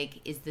going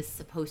like, is this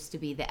supposed to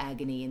be the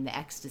agony and the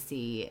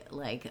ecstasy,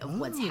 like, of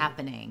what's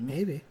happening?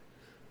 Maybe.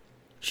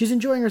 She's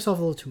enjoying herself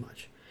a little too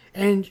much.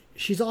 And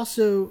she's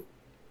also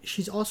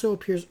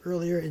appears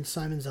earlier in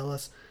Simon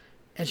Zealous,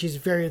 and she's a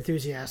very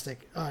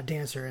enthusiastic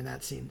dancer in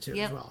that scene too,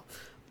 as well.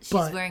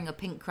 She's wearing a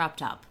pink crop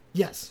top.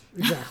 Yes,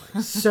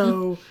 exactly.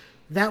 So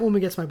that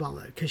woman gets my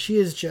Bumlet, because she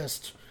is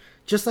just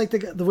like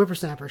the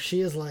whippersnapper.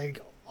 She is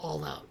like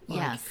all out. Like,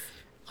 yes.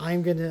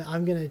 I'm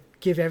gonna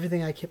give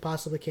everything I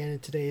possibly can in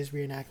today's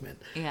reenactment.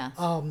 Yeah.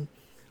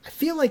 I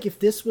feel like if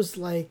this was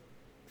like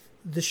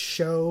the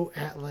show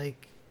at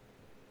like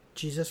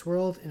Jesus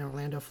World in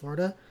Orlando,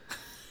 Florida,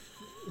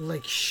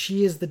 like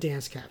she is the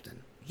dance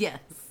captain.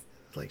 Yes.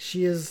 Like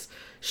she's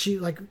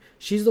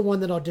the one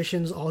that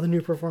auditions all the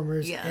new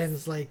performers. Yes. And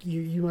it's like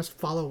you must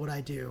follow what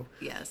I do.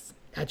 Yes.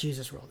 At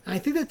Jesus World. And I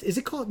think it's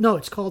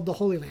called the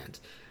Holy Land.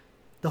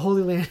 The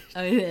Holy Land.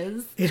 Oh, it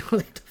is? In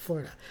Orlando,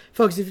 Florida.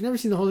 Folks, if you've never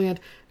seen the Holy Land,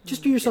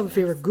 Just do yourself a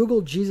favor.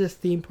 Google Jesus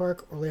Theme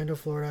Park, Orlando,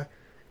 Florida.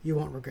 You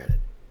won't regret it.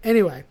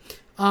 Anyway,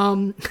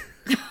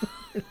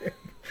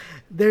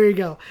 there you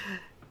go.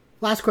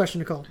 Last question,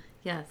 Nicole.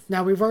 Yes.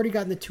 Now, we've already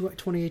gotten the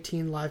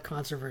 2018 live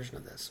concert version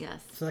of this.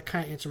 Yes. So that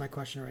kind of answered my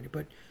question already.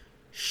 But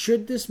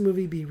should this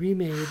movie be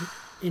remade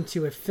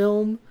into a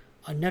film,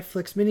 a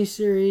Netflix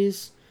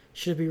miniseries?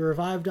 Should it be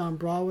revived on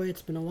Broadway?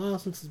 It's been a while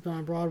since it's been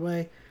on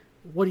Broadway.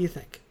 What do you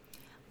think?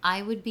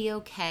 I would be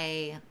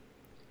okay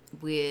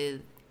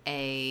with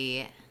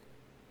a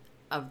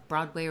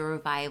Broadway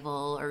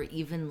revival, or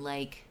even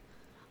like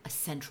a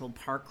Central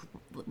Park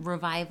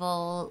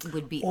revival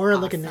would be Or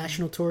awesome. like a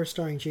national tour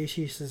starring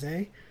J.C.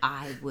 Chazet?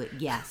 I would,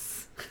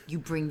 yes. You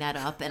bring that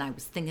up, and I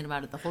was thinking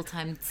about it the whole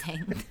time,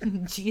 saying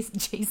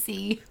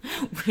JC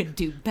would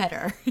do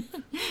better.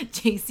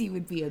 JC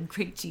would be a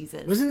great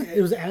Jesus. Wasn't it?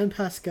 It was Adam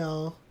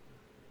Pascal,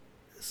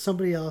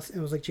 somebody else, and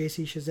it was like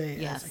J.C. Chazet.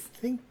 Yes. I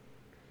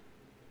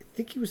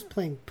think he was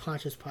playing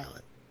Pontius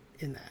Pilate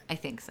in that. I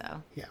think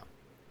so. Yeah.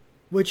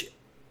 Which,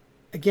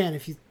 again,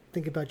 if you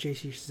think about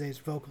J.C. Chazet's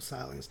vocal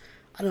stylings,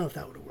 I don't know if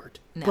that would have worked.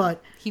 No,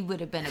 but he would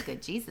have been a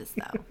good Jesus,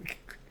 though.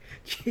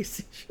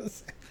 J.C.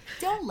 Chazet.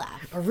 Don't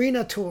laugh.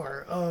 Arena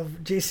tour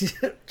of Jesus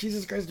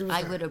Christ Superstar.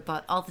 I would have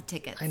bought all the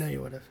tickets. I know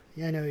you would have.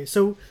 Yeah, I know you.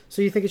 So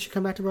you think it should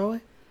come back to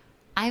Broadway?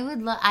 I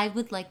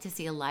would like to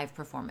see a live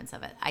performance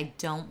of it. I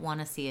don't want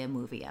to see a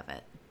movie of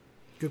it.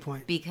 Good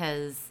point.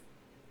 Because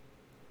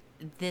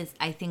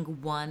I think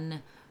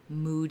one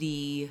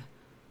moody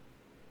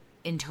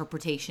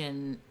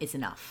interpretation is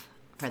enough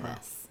for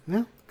this.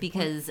 Yeah.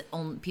 Because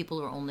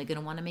people are only going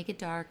to want to make it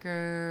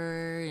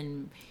darker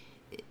and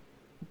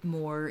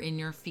more in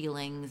your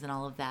feelings and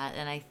all of that.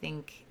 And I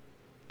think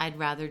I'd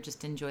rather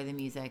just enjoy the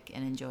music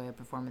and enjoy a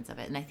performance of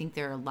it. And I think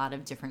there are a lot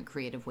of different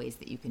creative ways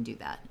that you can do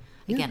that.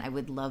 Yeah. Again, I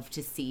would love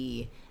to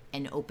see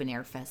an open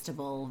air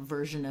festival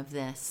version of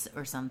this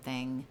or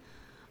something.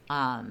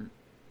 Actually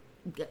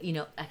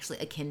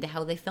akin to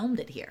how they filmed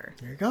it here.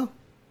 There you go.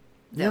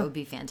 That would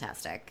be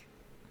fantastic.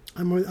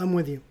 I'm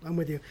with you.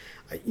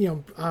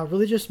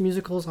 Religious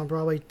musicals on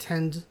Broadway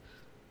tend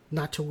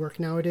not to work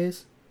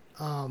nowadays.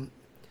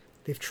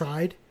 They've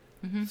tried.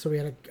 Mm-hmm. So we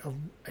had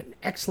an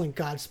excellent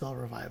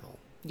Godspell revival.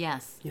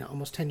 Yes.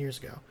 Almost 10 years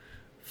ago.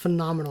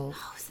 Phenomenal.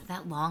 Oh, is it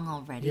that long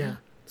already? Yeah.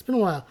 It's been a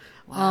while.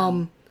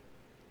 Wow.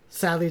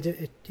 Sadly,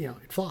 it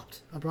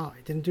flopped on Broadway.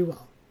 It didn't do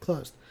well.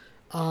 Closed.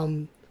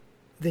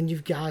 Then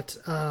you've got,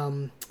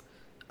 oh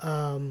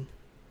my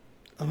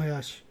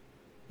gosh,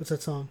 what's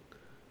that song?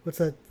 What's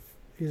that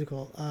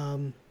musical?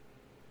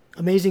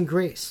 Amazing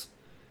Grace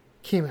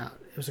came out.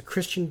 It was a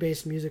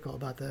Christian-based musical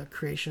about the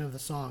creation of the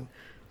song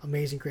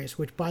Amazing Grace,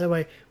 which, by the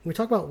way, when we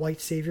talk about white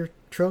savior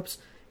tropes,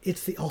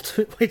 it's the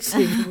ultimate white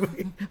savior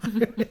movie.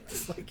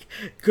 It's like,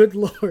 good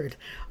Lord.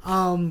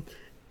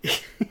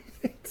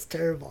 It's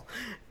terrible.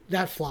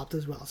 That flopped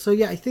as well. So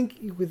yeah, I think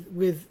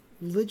with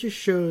religious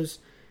shows,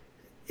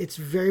 it's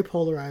very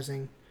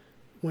polarizing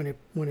when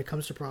it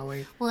comes to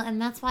Broadway. Well,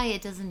 and that's why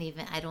it doesn't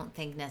even, I don't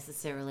think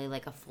necessarily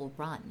like a full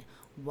run.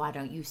 Why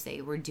don't you say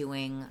we're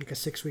doing like a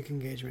 6-week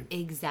engagement?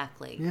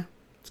 Exactly. Yeah,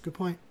 it's a good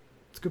point.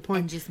 It's a good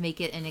point. And just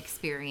make it an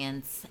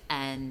experience.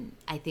 And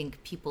I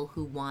think people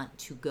who want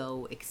to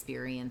go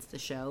experience the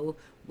show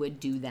would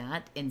do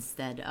that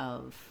instead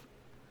of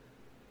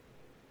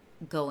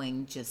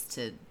going just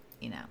to,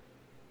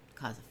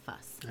 cause a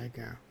fuss.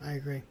 I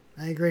agree.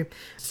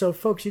 So,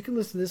 folks, you can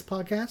listen to this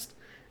podcast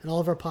and all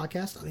of our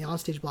podcasts on the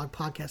Onstage Blog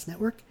Podcast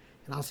Network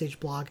at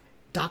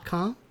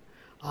onstageblog.com.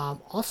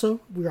 Also,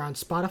 we are on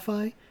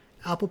Spotify,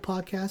 Apple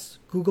Podcasts,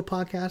 Google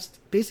Podcasts,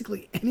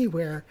 basically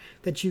anywhere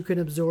that you can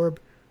absorb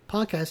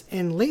podcasts.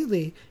 And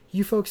lately,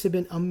 you folks have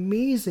been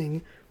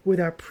amazing with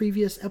our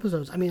previous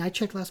episodes. I mean, I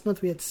checked last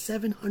month, we had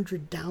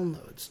 700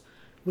 downloads,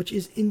 which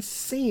is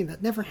insane.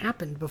 That never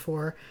happened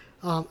before.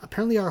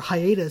 Apparently, our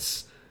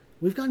hiatus,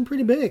 we've gotten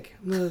pretty big.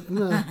 I'm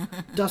gonna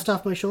dust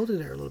off my shoulder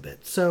there a little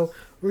bit. So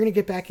we're going to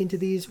get back into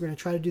these. We're going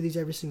to try to do these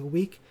every single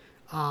week.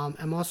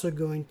 I'm also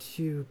going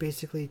to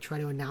basically try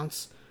to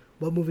announce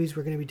what movies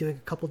we're going to be doing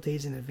a couple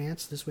days in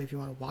advance. This way, if you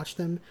want to watch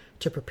them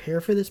to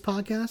prepare for this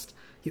podcast,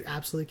 you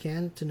absolutely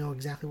can, to know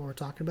exactly what we're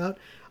talking about.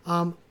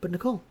 But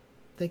Nicole,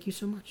 thank you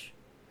so much.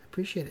 I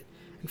appreciate it.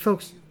 And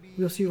folks,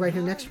 we'll see you right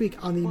here next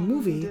week on the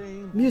Movie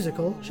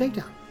Musical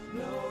Shakedown.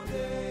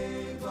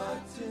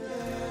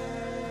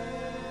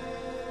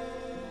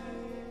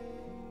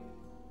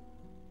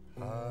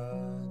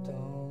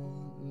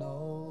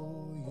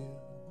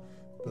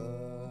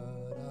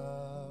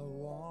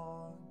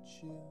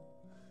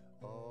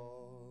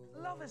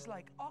 Love is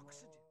like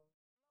oxygen.